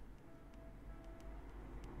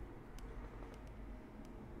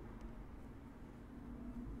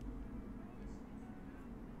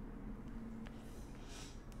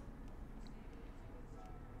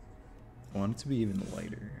 I want it to be even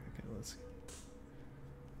lighter. Okay, let's see.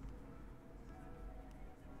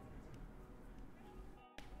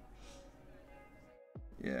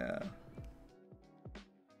 Yeah.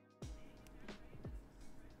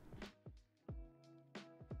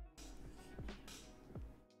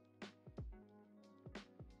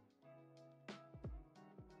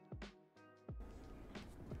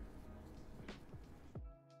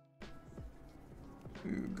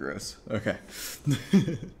 Ooh, gross. Okay.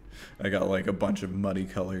 I got like a bunch of muddy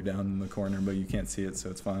color down in the corner, but you can't see it, so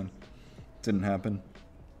it's fine. Didn't happen.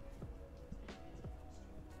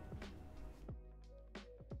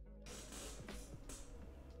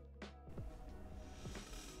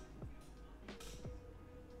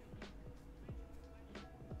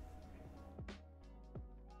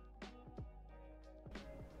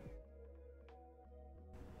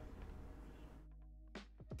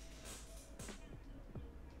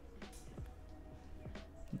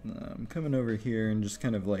 I'm coming over here and just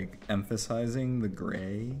kind of like emphasizing the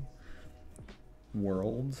gray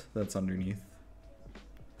world that's underneath.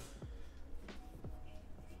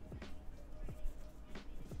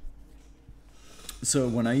 So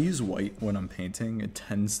when I use white when I'm painting, it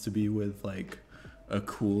tends to be with like a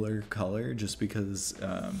cooler color just because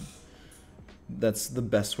that's the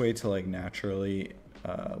best way to like naturally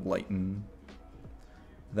lighten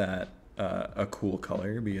that a cool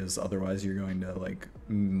color, because otherwise you're going to like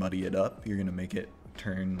muddy it up. You're going to make it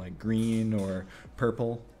turn like green or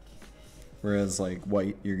purple, whereas like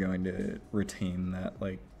white you're going to retain that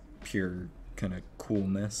like pure kind of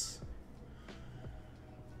coolness.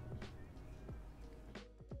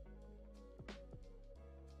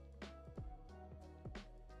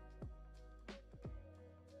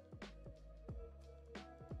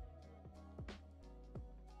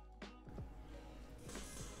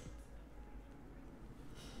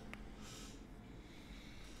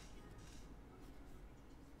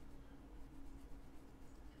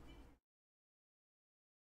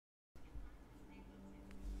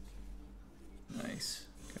 Nice.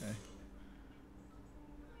 Okay.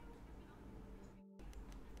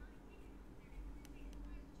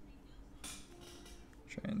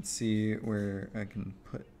 Let's see where I can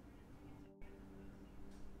put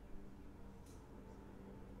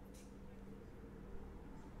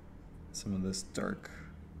some of this dark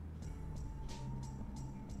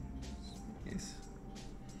space.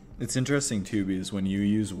 It's interesting too because when you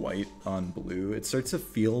use white on blue, it starts to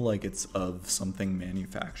feel like it's of something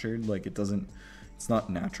manufactured. Like it's not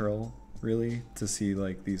natural really to see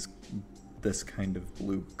like this kind of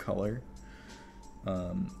blue color,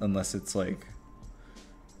 unless it's like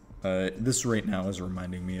this right now is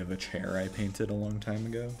reminding me of a chair I painted a long time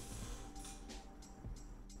ago,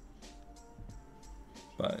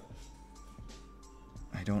 but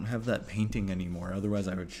I don't have that painting anymore, otherwise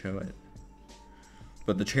I would show it.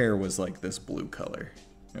 But the chair was like this blue color.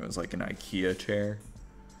 It was like an IKEA chair.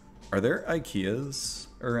 Are there IKEAs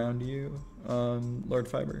around you, Lord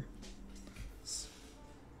Fiber?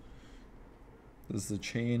 Does the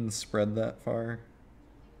chain spread that far?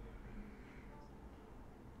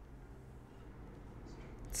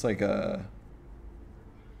 It's like a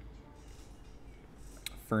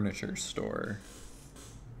furniture store.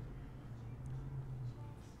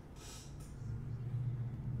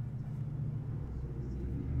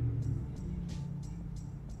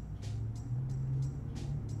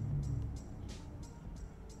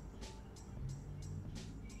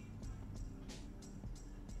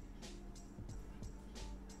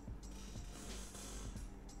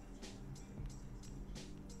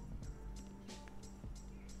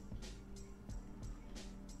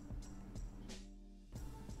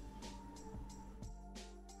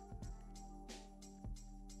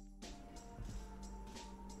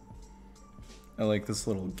 I like this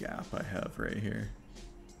little gap I have right here.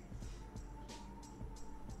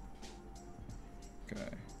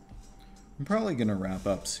 Okay. I'm probably gonna wrap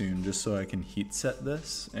up soon just so I can heat set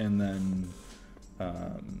this and then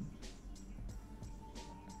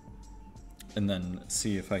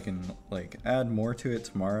see if I can like add more to it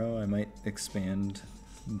tomorrow. I might expand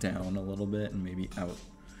down a little bit and maybe out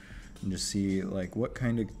and just see like what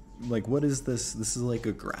kind of, like what is this? This is like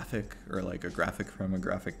a graphic or like a graphic from a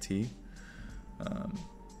graphic tee.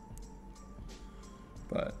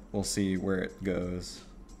 But we'll see where it goes.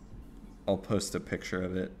 I'll post a picture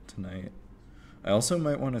of it tonight. I also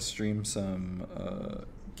might want to stream some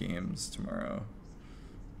games tomorrow.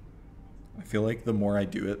 I feel like the more I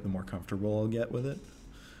do it, the more comfortable I'll get with it.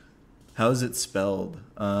 How is it spelled?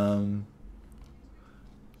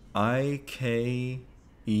 I-K-E-A.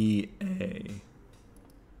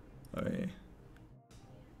 Okay.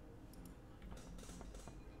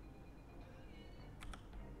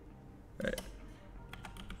 Right.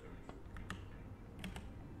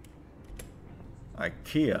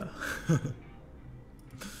 IKEA.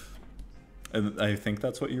 I think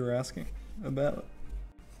that's what you were asking about.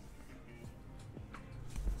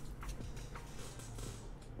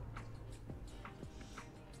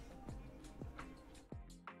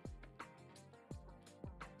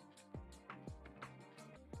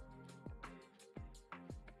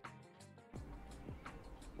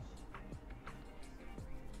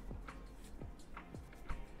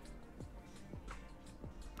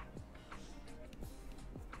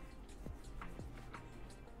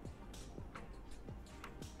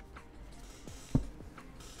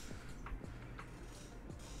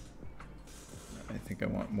 I think I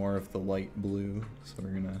want more of the light blue, so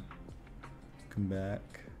we're gonna come back.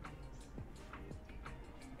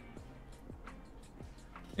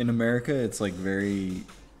 In America, it's like very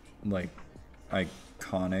like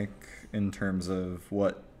iconic in terms of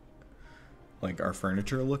what like our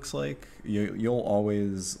furniture looks like. You'll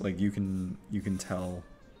always like you can tell,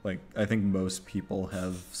 like I think most people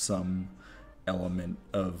have some element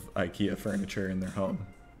of IKEA furniture in their home.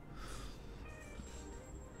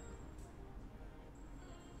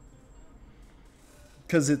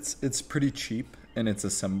 Because it's pretty cheap and it's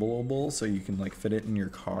assemblable, so you can like fit it in your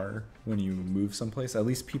car when you move someplace. At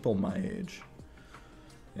least people my age.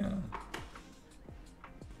 Yeah.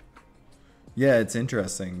 Yeah, it's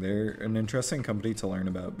interesting. They're an interesting company to learn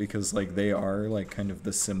about because like they are like kind of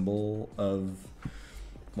the symbol of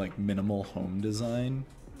like minimal home design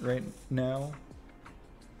right now.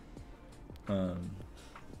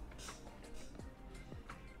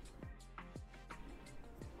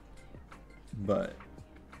 But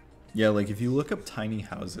yeah, like if you look up tiny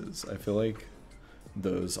houses, I feel like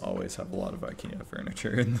those always have a lot of IKEA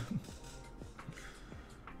furniture in them.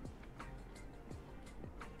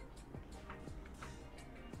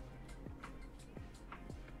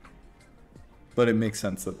 But it makes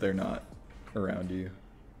sense that they're not around you.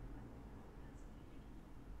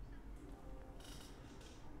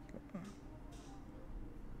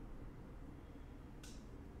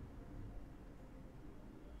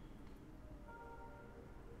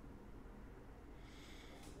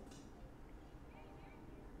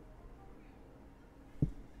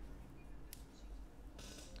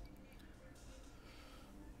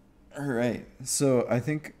 All right. So I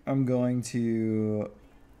think I'm going to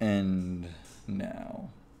end now.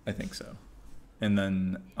 I think so. And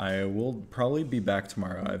then I will probably be back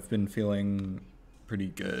tomorrow. I've been feeling pretty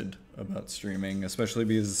good about streaming, especially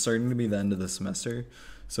because it's starting to be the end of the semester.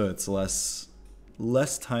 So it's less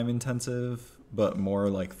time intensive, but more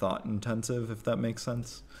like thought intensive, if that makes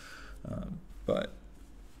sense. But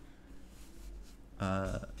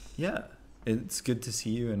yeah, it's good to see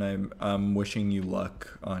you, and I'm wishing you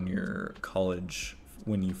luck on your college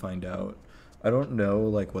when you find out. I don't know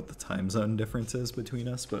like what the time zone difference is between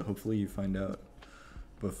us, but hopefully you find out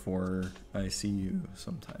before I see you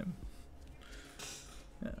sometime.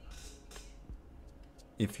 Yeah.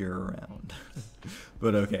 If you're around.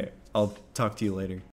 But okay, I'll talk to you later.